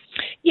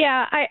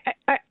 Yeah,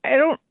 I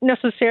don't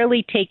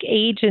necessarily take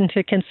age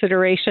into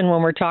consideration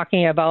when we're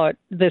talking about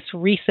this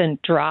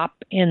recent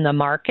drop in the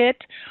market.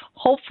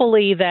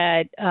 Hopefully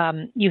that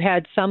you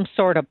had some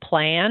sort of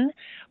plan.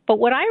 But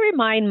what I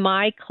remind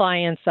my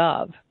clients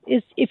of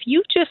is if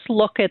you just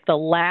look at the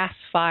last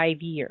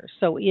 5 years,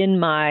 so in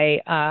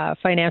my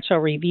financial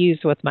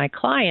reviews with my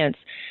clients,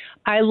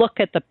 I look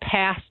at the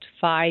past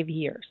 5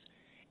 years.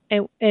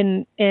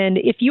 And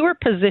if you were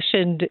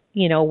positioned,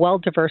 well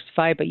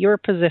diversified, but you were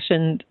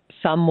positioned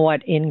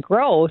somewhat in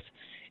growth,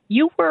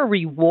 you were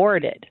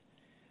rewarded.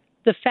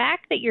 The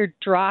fact that you're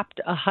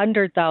dropped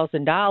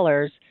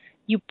 $100,000,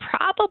 you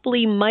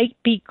probably might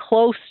be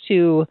close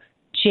to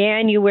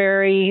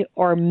January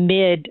or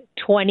mid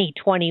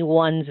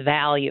 2021's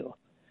value.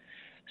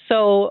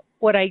 So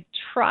what I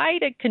try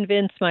to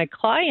convince my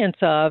clients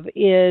of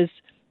is,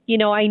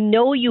 I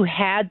know you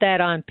had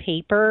that on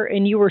paper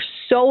and you were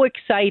so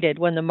excited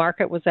when the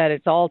market was at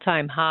its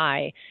all-time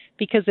high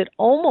because it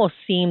almost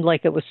seemed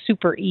like it was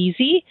super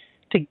easy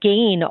to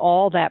gain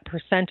all that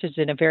percentage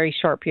in a very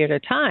short period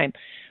of time.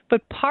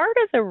 But part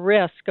of the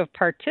risk of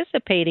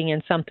participating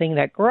in something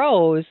that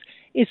grows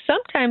is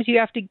sometimes you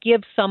have to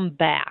give some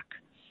back.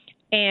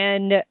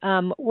 And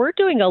we're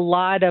doing a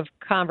lot of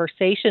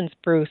conversations,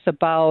 Bruce,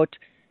 about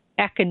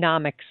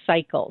economic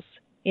cycles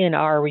in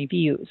our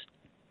reviews.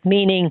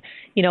 Meaning,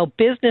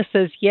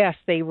 businesses, yes,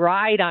 they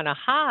ride on a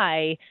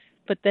high,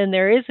 but then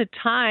there is a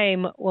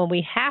time when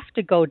we have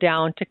to go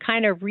down to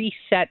kind of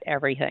reset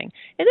everything.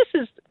 And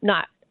this is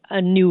not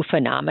a new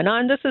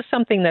phenomenon. This is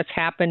something that's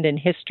happened in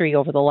history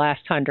over the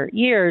last 100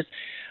 years,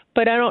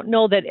 but I don't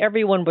know that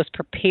everyone was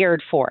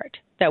prepared for it,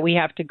 that we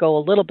have to go a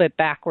little bit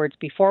backwards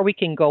before we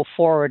can go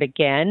forward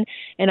again.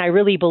 And I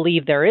really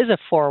believe there is a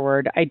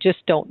forward. I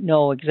just don't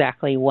know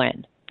exactly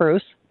when.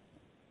 Bruce?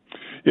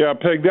 Yeah,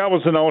 Peg, that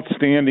was an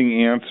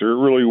outstanding answer.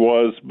 It really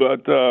was.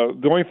 But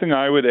the only thing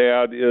I would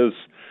add is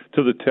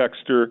to the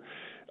texter,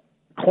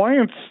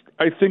 clients,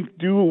 I think,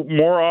 do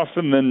more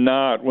often than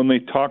not when they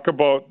talk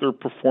about their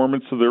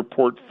performance of their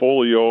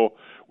portfolio,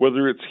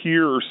 whether it's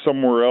here or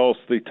somewhere else,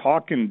 they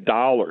talk in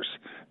dollars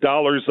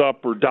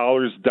up or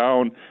dollars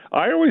down.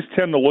 I always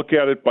tend to look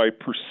at it by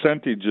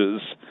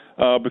percentages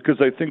because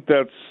I think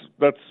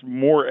that's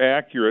more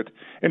accurate.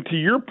 And to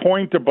your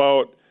point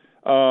about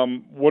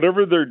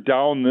whatever they're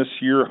down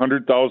this year,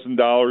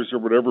 $100,000 or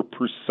whatever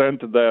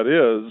percent that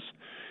is,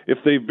 if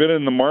they've been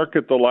in the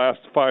market the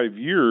last 5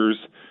 years,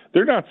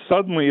 they're not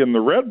suddenly in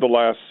the red the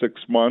last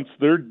 6 months.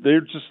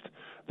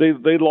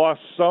 They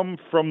lost some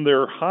from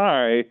their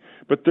high,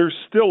 but they're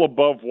still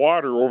above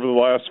water over the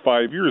last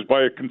 5 years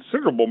by a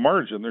considerable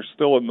margin. They're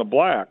still in the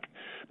black.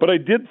 But I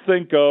did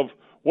think of,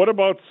 what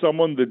about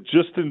someone that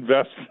just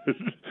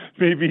invested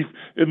maybe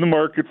in the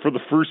market for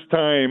the first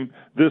time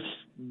this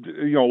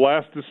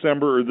last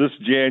December or this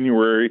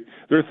January?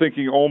 They're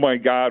thinking, oh my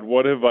God,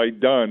 what have I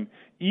done?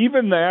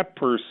 Even that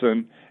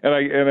person,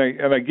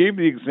 and I gave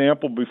the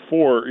example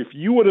before, if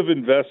you would have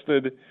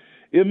invested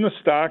in the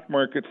stock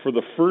market for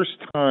the first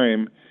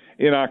time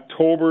in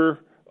October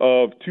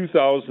of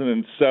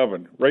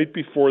 2007, right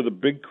before the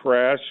big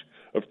crash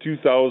of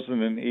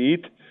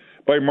 2008,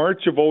 by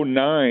March of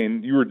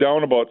 2009, you were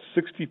down about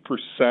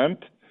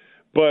 60%.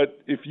 But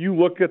if you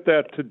look at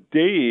that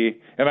today,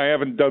 and I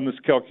haven't done this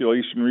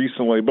calculation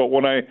recently, but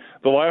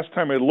the last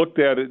time I looked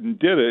at it and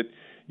did it,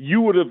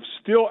 you would have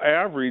still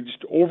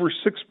averaged over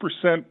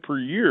 6% per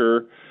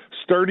year,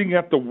 starting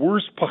at the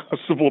worst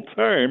possible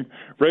time,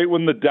 right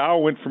when the Dow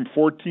went from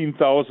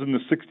 14,000 to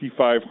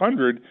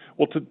 6,500.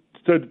 Well,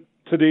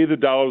 today the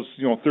Dow's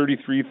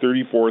 33,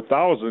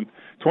 34,000,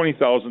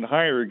 20,000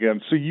 higher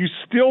again. So you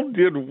still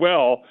did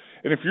well.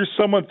 And if you're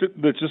someone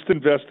that just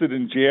invested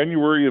in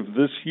January of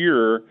this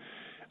year,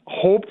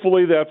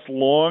 hopefully that's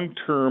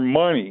long-term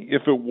money.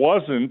 If it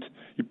wasn't,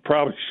 you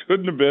probably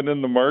shouldn't have been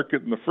in the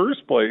market in the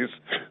first place.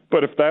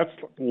 But if that's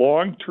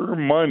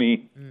long-term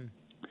money,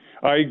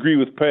 I agree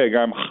with Peg.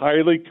 I'm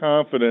highly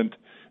confident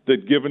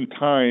that given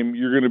time,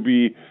 you're going to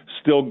be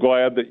still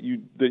glad that you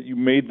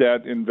made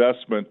that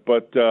investment.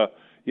 But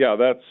yeah,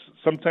 that's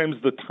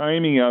sometimes the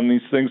timing on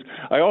these things.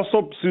 I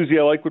also, Susie,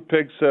 I like what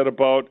Peg said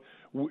about,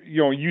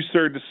 you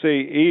started to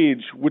say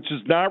age, which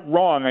is not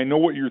wrong. I know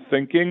what you're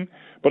thinking,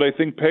 but I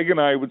think Peg and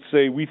I would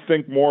say we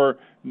think more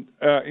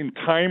in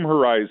time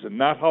horizon,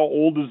 not how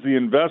old is the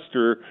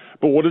investor,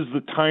 but what is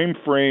the time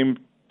frame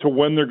to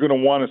when they're going to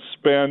want to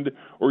spend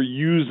or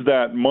use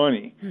that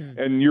money.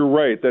 And you're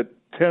right, that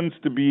tends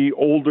to be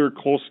older,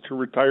 close to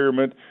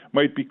retirement,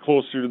 might be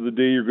closer to the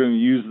day you're going to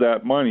use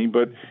that money.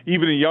 But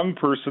even a young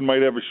person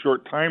might have a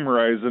short time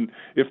horizon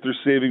if they're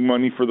saving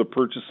money for the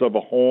purchase of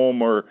a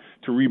home or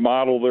to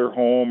remodel their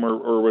home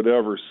or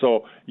whatever.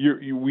 So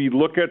we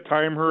look at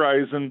time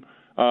horizon,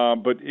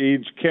 but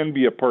age can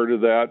be a part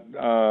of that.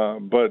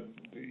 But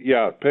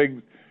yeah,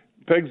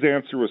 Peg's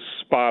answer was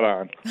spot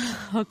on.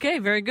 Okay,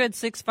 very good.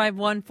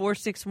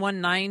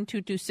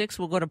 651-461-9226.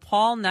 We'll go to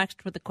Paul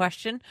next with a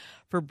question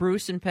for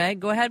Bruce and Peg.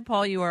 Go ahead,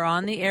 Paul. You are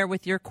on the air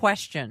with your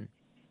question.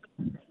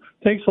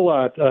 Thanks a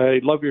lot. I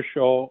love your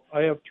show.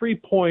 I have 3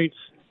 points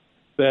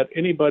that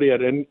anybody at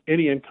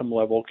any income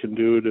level can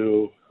do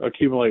to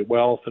accumulate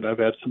wealth, and I've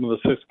had some of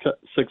the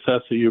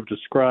success that you've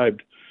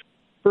described.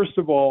 First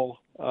of all,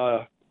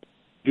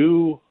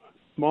 do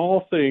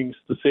small things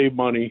to save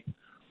money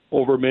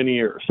over many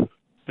years.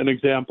 An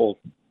example,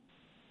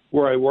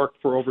 where I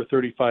worked for over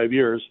 35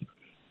 years,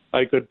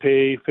 I could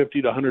pay $50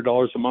 to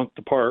 $100 a month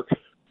to park,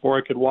 or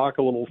I could walk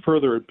a little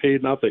further and pay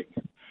nothing.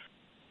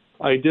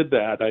 I did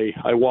that.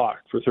 I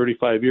walked for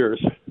 35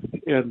 years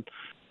and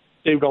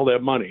saved all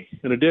that money.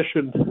 In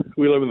addition,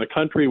 we live in the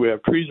country. We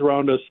have trees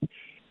around us.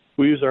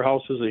 We use our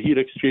house as a heat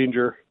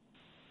exchanger.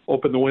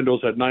 Open the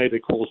windows at night.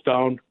 It cools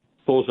down.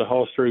 Close the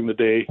house during the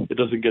day. It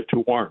doesn't get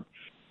too warm.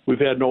 We've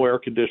had no air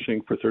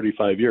conditioning for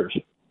 35 years.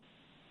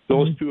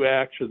 Those two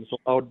actions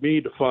allowed me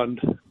to fund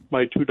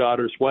my two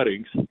daughters'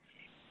 weddings.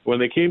 When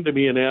they came to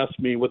me and asked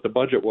me what the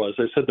budget was,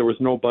 I said there was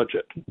no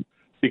budget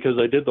because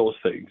I did those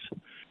things.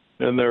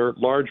 And their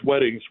large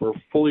weddings were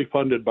fully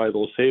funded by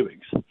those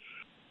savings.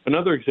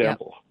 Another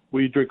example,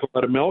 we drink a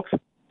lot of milk.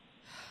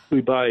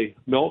 We buy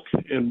milk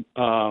in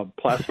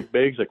plastic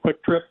bags at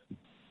Quick Trip,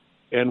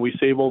 and we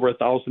save over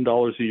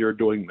 $1,000 a year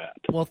doing that.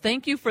 Well,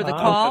 thank you for the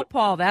call,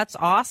 Paul. That's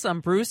awesome.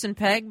 Bruce and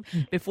Peg,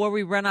 before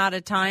we run out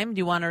of time, do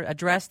you want to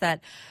address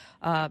that?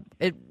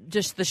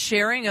 Just the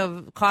sharing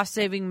of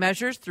cost-saving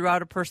measures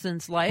throughout a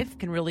person's life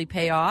can really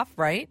pay off,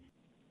 right?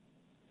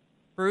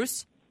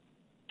 Bruce?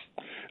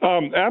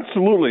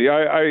 Absolutely.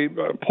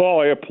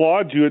 Paul, I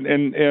applaud you.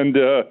 And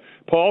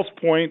Paul's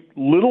point,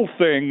 little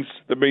things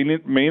that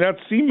may not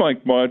seem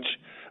like much,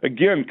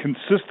 again,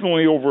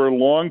 consistently over a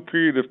long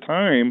period of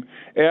time,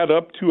 add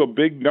up to a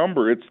big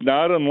number. It's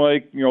not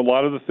unlike, a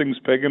lot of the things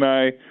Peg and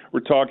I were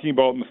talking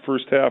about in the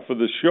first half of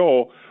the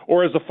show.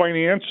 Or as a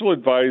financial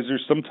advisor,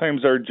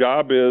 sometimes our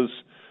job is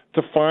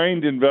to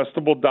find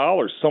investable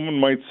dollars. Someone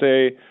might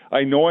say,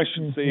 I know I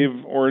should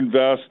save or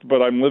invest,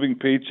 but I'm living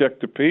paycheck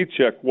to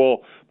paycheck.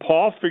 Well,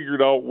 Paul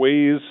figured out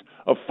ways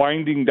of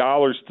finding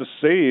dollars to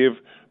save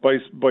by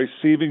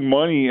saving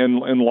money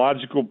in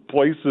logical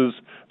places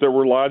that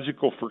were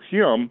logical for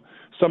him.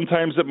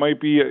 Sometimes it might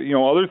be,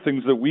 other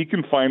things that we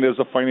can find as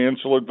a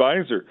financial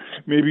advisor.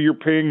 Maybe you're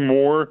paying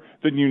more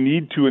than you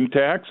need to in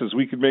taxes.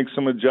 We could make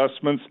some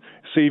adjustments,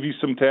 save you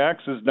some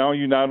taxes. Now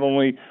you not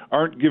only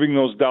aren't giving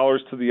those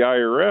dollars to the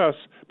IRS,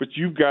 but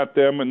you've got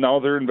them, and now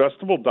they're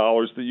investable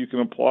dollars that you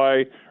can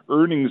apply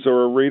earnings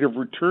or a rate of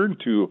return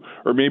to.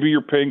 Or maybe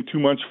you're paying too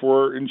much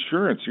for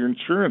insurance. Your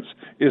insurance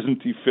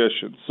isn't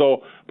efficient.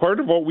 So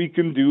part of what we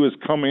can do is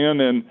come in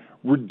and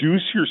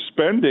reduce your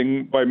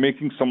spending by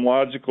making some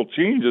logical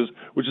changes,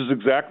 which is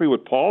exactly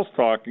what Paul's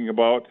talking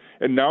about,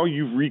 and now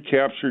you've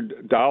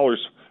recaptured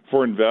dollars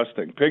for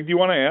investing. Peg, do you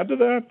want to add to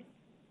that?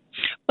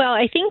 Well,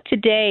 I think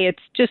today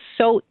it's just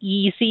so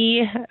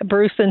easy,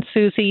 Bruce and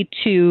Susie,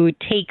 to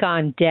take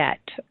on debt,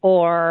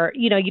 or,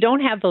 you don't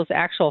have those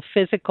actual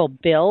physical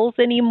bills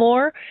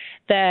anymore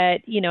that,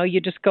 you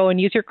just go and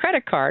use your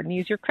credit card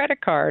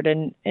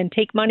and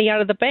take money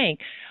out of the bank.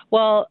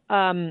 Well,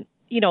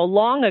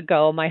 long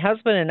ago, my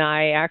husband and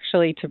I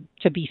actually,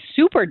 to be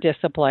super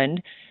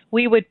disciplined,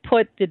 we would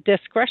put the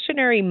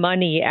discretionary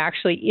money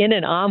actually in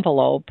an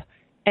envelope.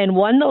 And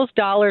when those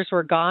dollars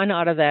were gone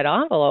out of that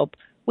envelope,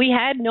 we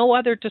had no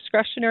other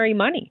discretionary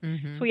money.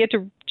 Mm-hmm. So we had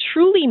to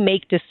truly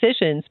make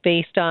decisions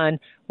based on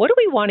what do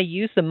we want to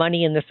use the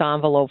money in this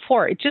envelope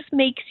for? It just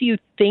makes you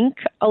think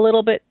a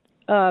little bit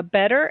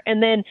better.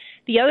 And then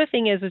the other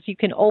thing is you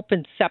can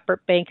open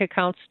separate bank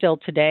accounts still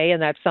today.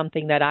 And that's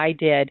something that I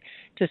did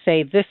to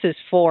say, this is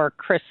for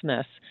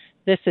Christmas.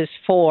 This is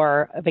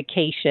for a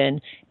vacation.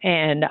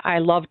 And I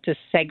love to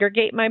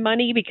segregate my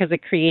money because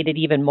it created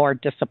even more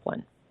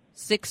discipline.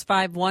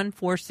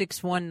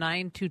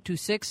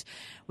 651-461-9226.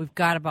 We've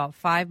got about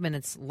 5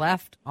 minutes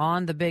left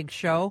on the big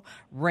show.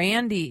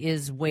 Randy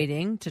is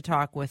waiting to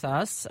talk with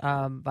us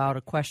about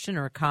a question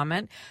or a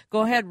comment.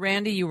 Go ahead,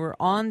 Randy. You were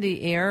on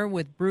the air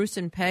with Bruce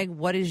and Peg.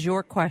 What is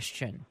your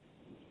question?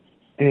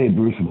 Hey,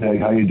 Bruce and Peg.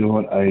 How you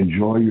doing? I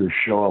enjoy your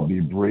show. I'll be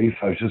brief.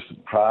 I was just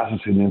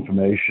processing the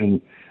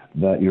information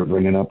that you're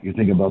bringing up. You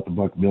think about the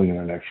Buck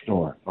Millionaire Next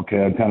Door.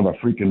 Okay, I'm kind of a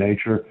freak of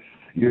nature.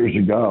 Years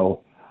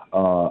ago,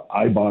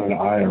 I bought an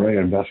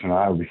IRA, investment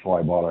IRA, before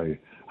I bought a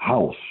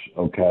house,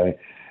 okay?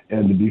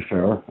 And to be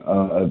fair,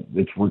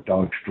 it's worked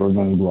out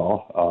extraordinarily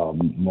well,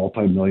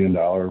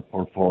 multi-million-dollar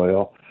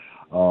portfolio.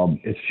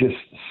 It's just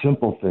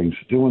simple things,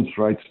 doing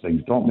right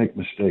things, don't make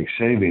mistakes,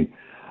 saving.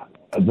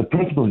 The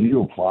principles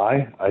you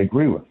apply, I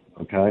agree with,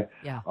 okay?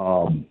 Yeah.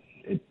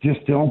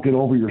 Just don't get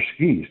over your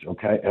skis,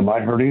 okay? Am I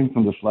hurting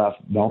from this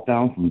last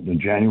meltdown from the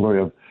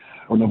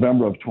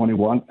November of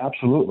 21?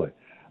 Absolutely.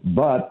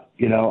 But,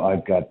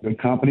 I've got good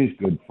companies,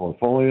 good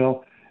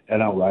portfolio,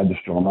 and I'll ride the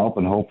storm up,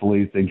 and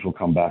hopefully things will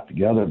come back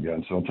together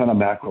again. So it's on a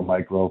macro,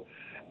 micro,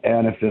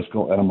 and a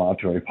fiscal and a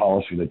monetary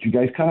policy that you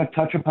guys kind of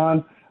touch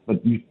upon,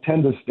 but you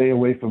tend to stay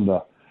away from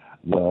the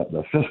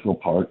fiscal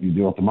part. You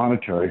deal with the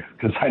monetary,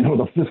 because I know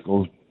the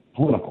fiscal is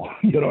political.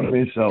 You know what I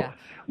mean? So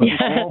but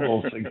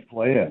all those things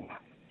play in,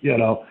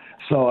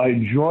 So I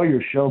enjoy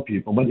your show,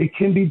 people, but it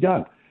can be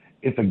done.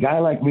 If a guy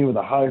like me with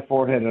a high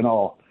forehead and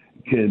all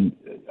can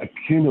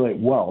accumulate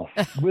wealth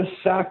with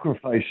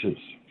sacrifices.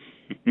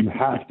 You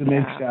have to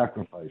make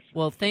sacrifices.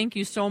 Well, thank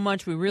you so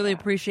much. We really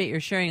appreciate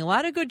your sharing. A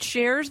lot of good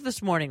shares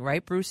this morning,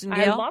 right, Bruce and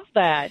Gail? I love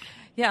that.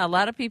 Yeah, a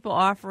lot of people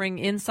offering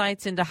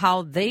insights into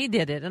how they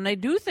did it. And I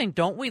do think,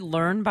 don't we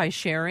learn by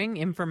sharing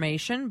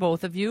information,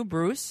 both of you,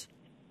 Bruce?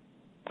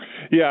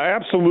 Yeah,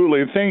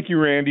 absolutely. And thank you,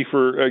 Randy,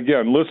 for,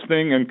 again,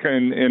 listening and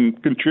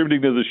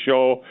contributing to the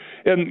show.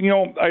 And,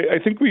 I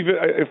think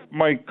if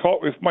my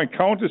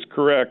count is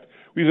correct,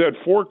 we've had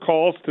 4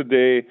 calls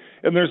today,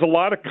 and there's a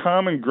lot of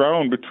common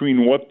ground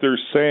between what they're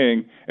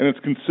saying, and it's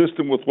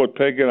consistent with what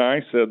Peg and I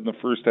said in the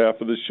first half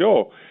of the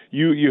show.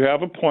 You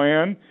have a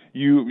plan.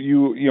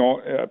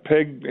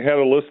 Peg had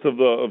a list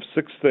of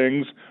 6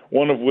 things,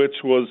 one of which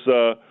was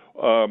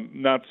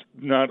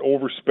not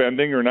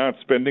overspending or not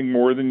spending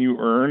more than you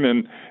earn.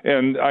 And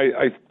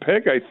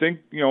Peg, I think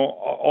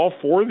all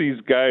 4 of these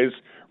guys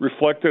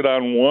reflected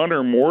on one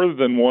or more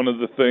than one of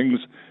the things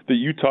that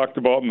you talked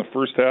about in the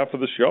first half of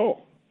the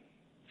show.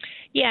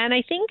 Yeah, and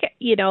I think,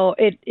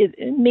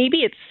 maybe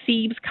it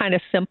seems kind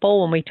of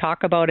simple when we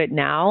talk about it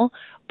now,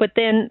 but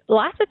then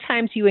lots of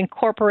times you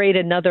incorporate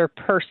another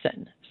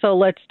person. So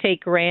let's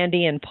take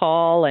Randy and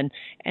Paul and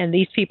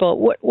these people.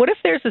 What if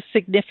there's a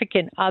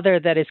significant other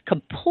that is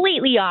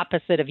completely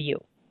opposite of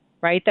you,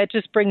 right? That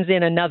just brings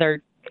in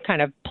another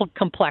kind of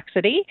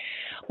complexity.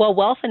 Well,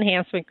 Wealth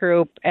Enhancement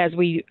Group, as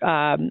we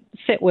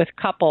sit with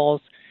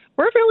couples,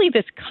 we're really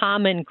this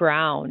common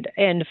ground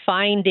and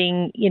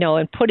finding,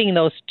 and putting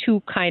those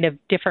 2 kind of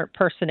different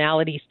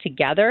personalities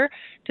together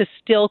to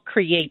still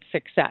create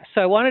success.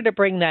 So I wanted to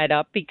bring that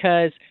up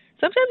because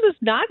sometimes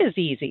it's not as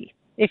easy.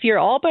 If you're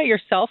all by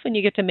yourself and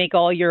you get to make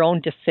all your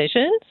own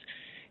decisions,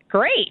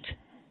 great.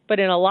 But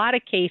in a lot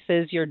of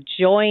cases, you're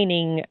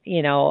joining,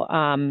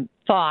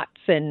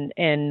 thoughts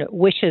and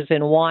wishes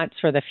and wants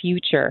for the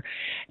future.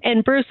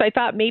 And Bruce, I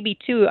thought maybe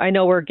too, I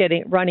know we're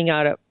running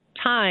out of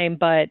time,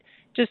 but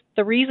just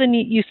the reason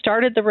you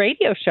started the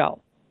radio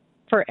show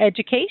for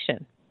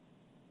education.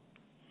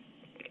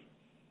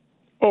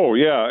 Oh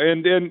yeah,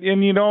 and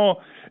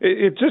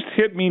it just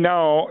hit me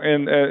now,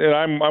 and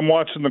I'm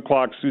watching the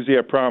clock, Susie.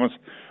 I promise.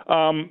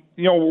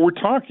 We're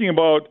talking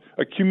about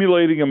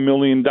accumulating $1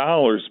 million,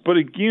 but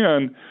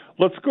again,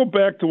 let's go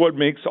back to what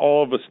makes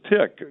all of us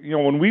tick.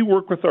 When we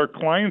work with our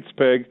clients,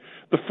 Peg,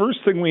 the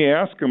first thing we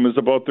ask them is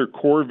about their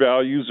core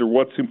values or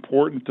what's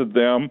important to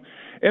them.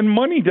 And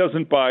money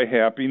doesn't buy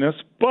happiness,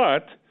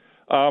 but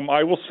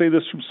I will say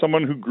this from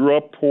someone who grew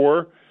up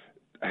poor.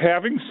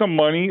 Having some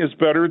money is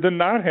better than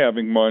not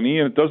having money,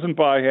 and it doesn't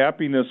buy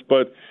happiness,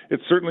 but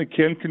it certainly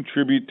can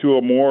contribute to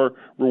a more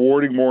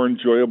rewarding, more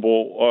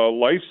enjoyable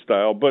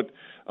lifestyle. But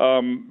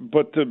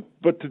to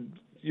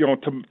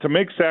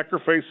make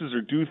sacrifices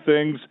or do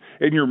things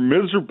and you're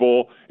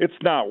miserable, it's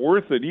not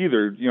worth it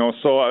either.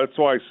 So that's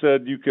why I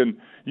said you can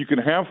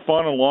have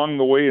fun along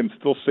the way and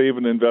still save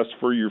and invest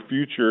for your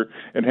future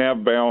and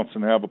have balance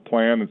and have a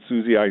plan. And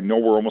Susie, I know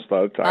we're almost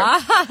out of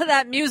time.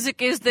 That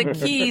music is the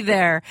key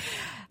there.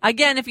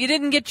 Again, if you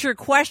didn't get your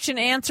question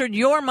answered,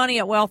 your money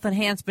at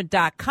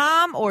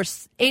wealthenhancement.com or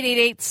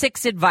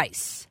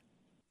 888-6-ADVICE.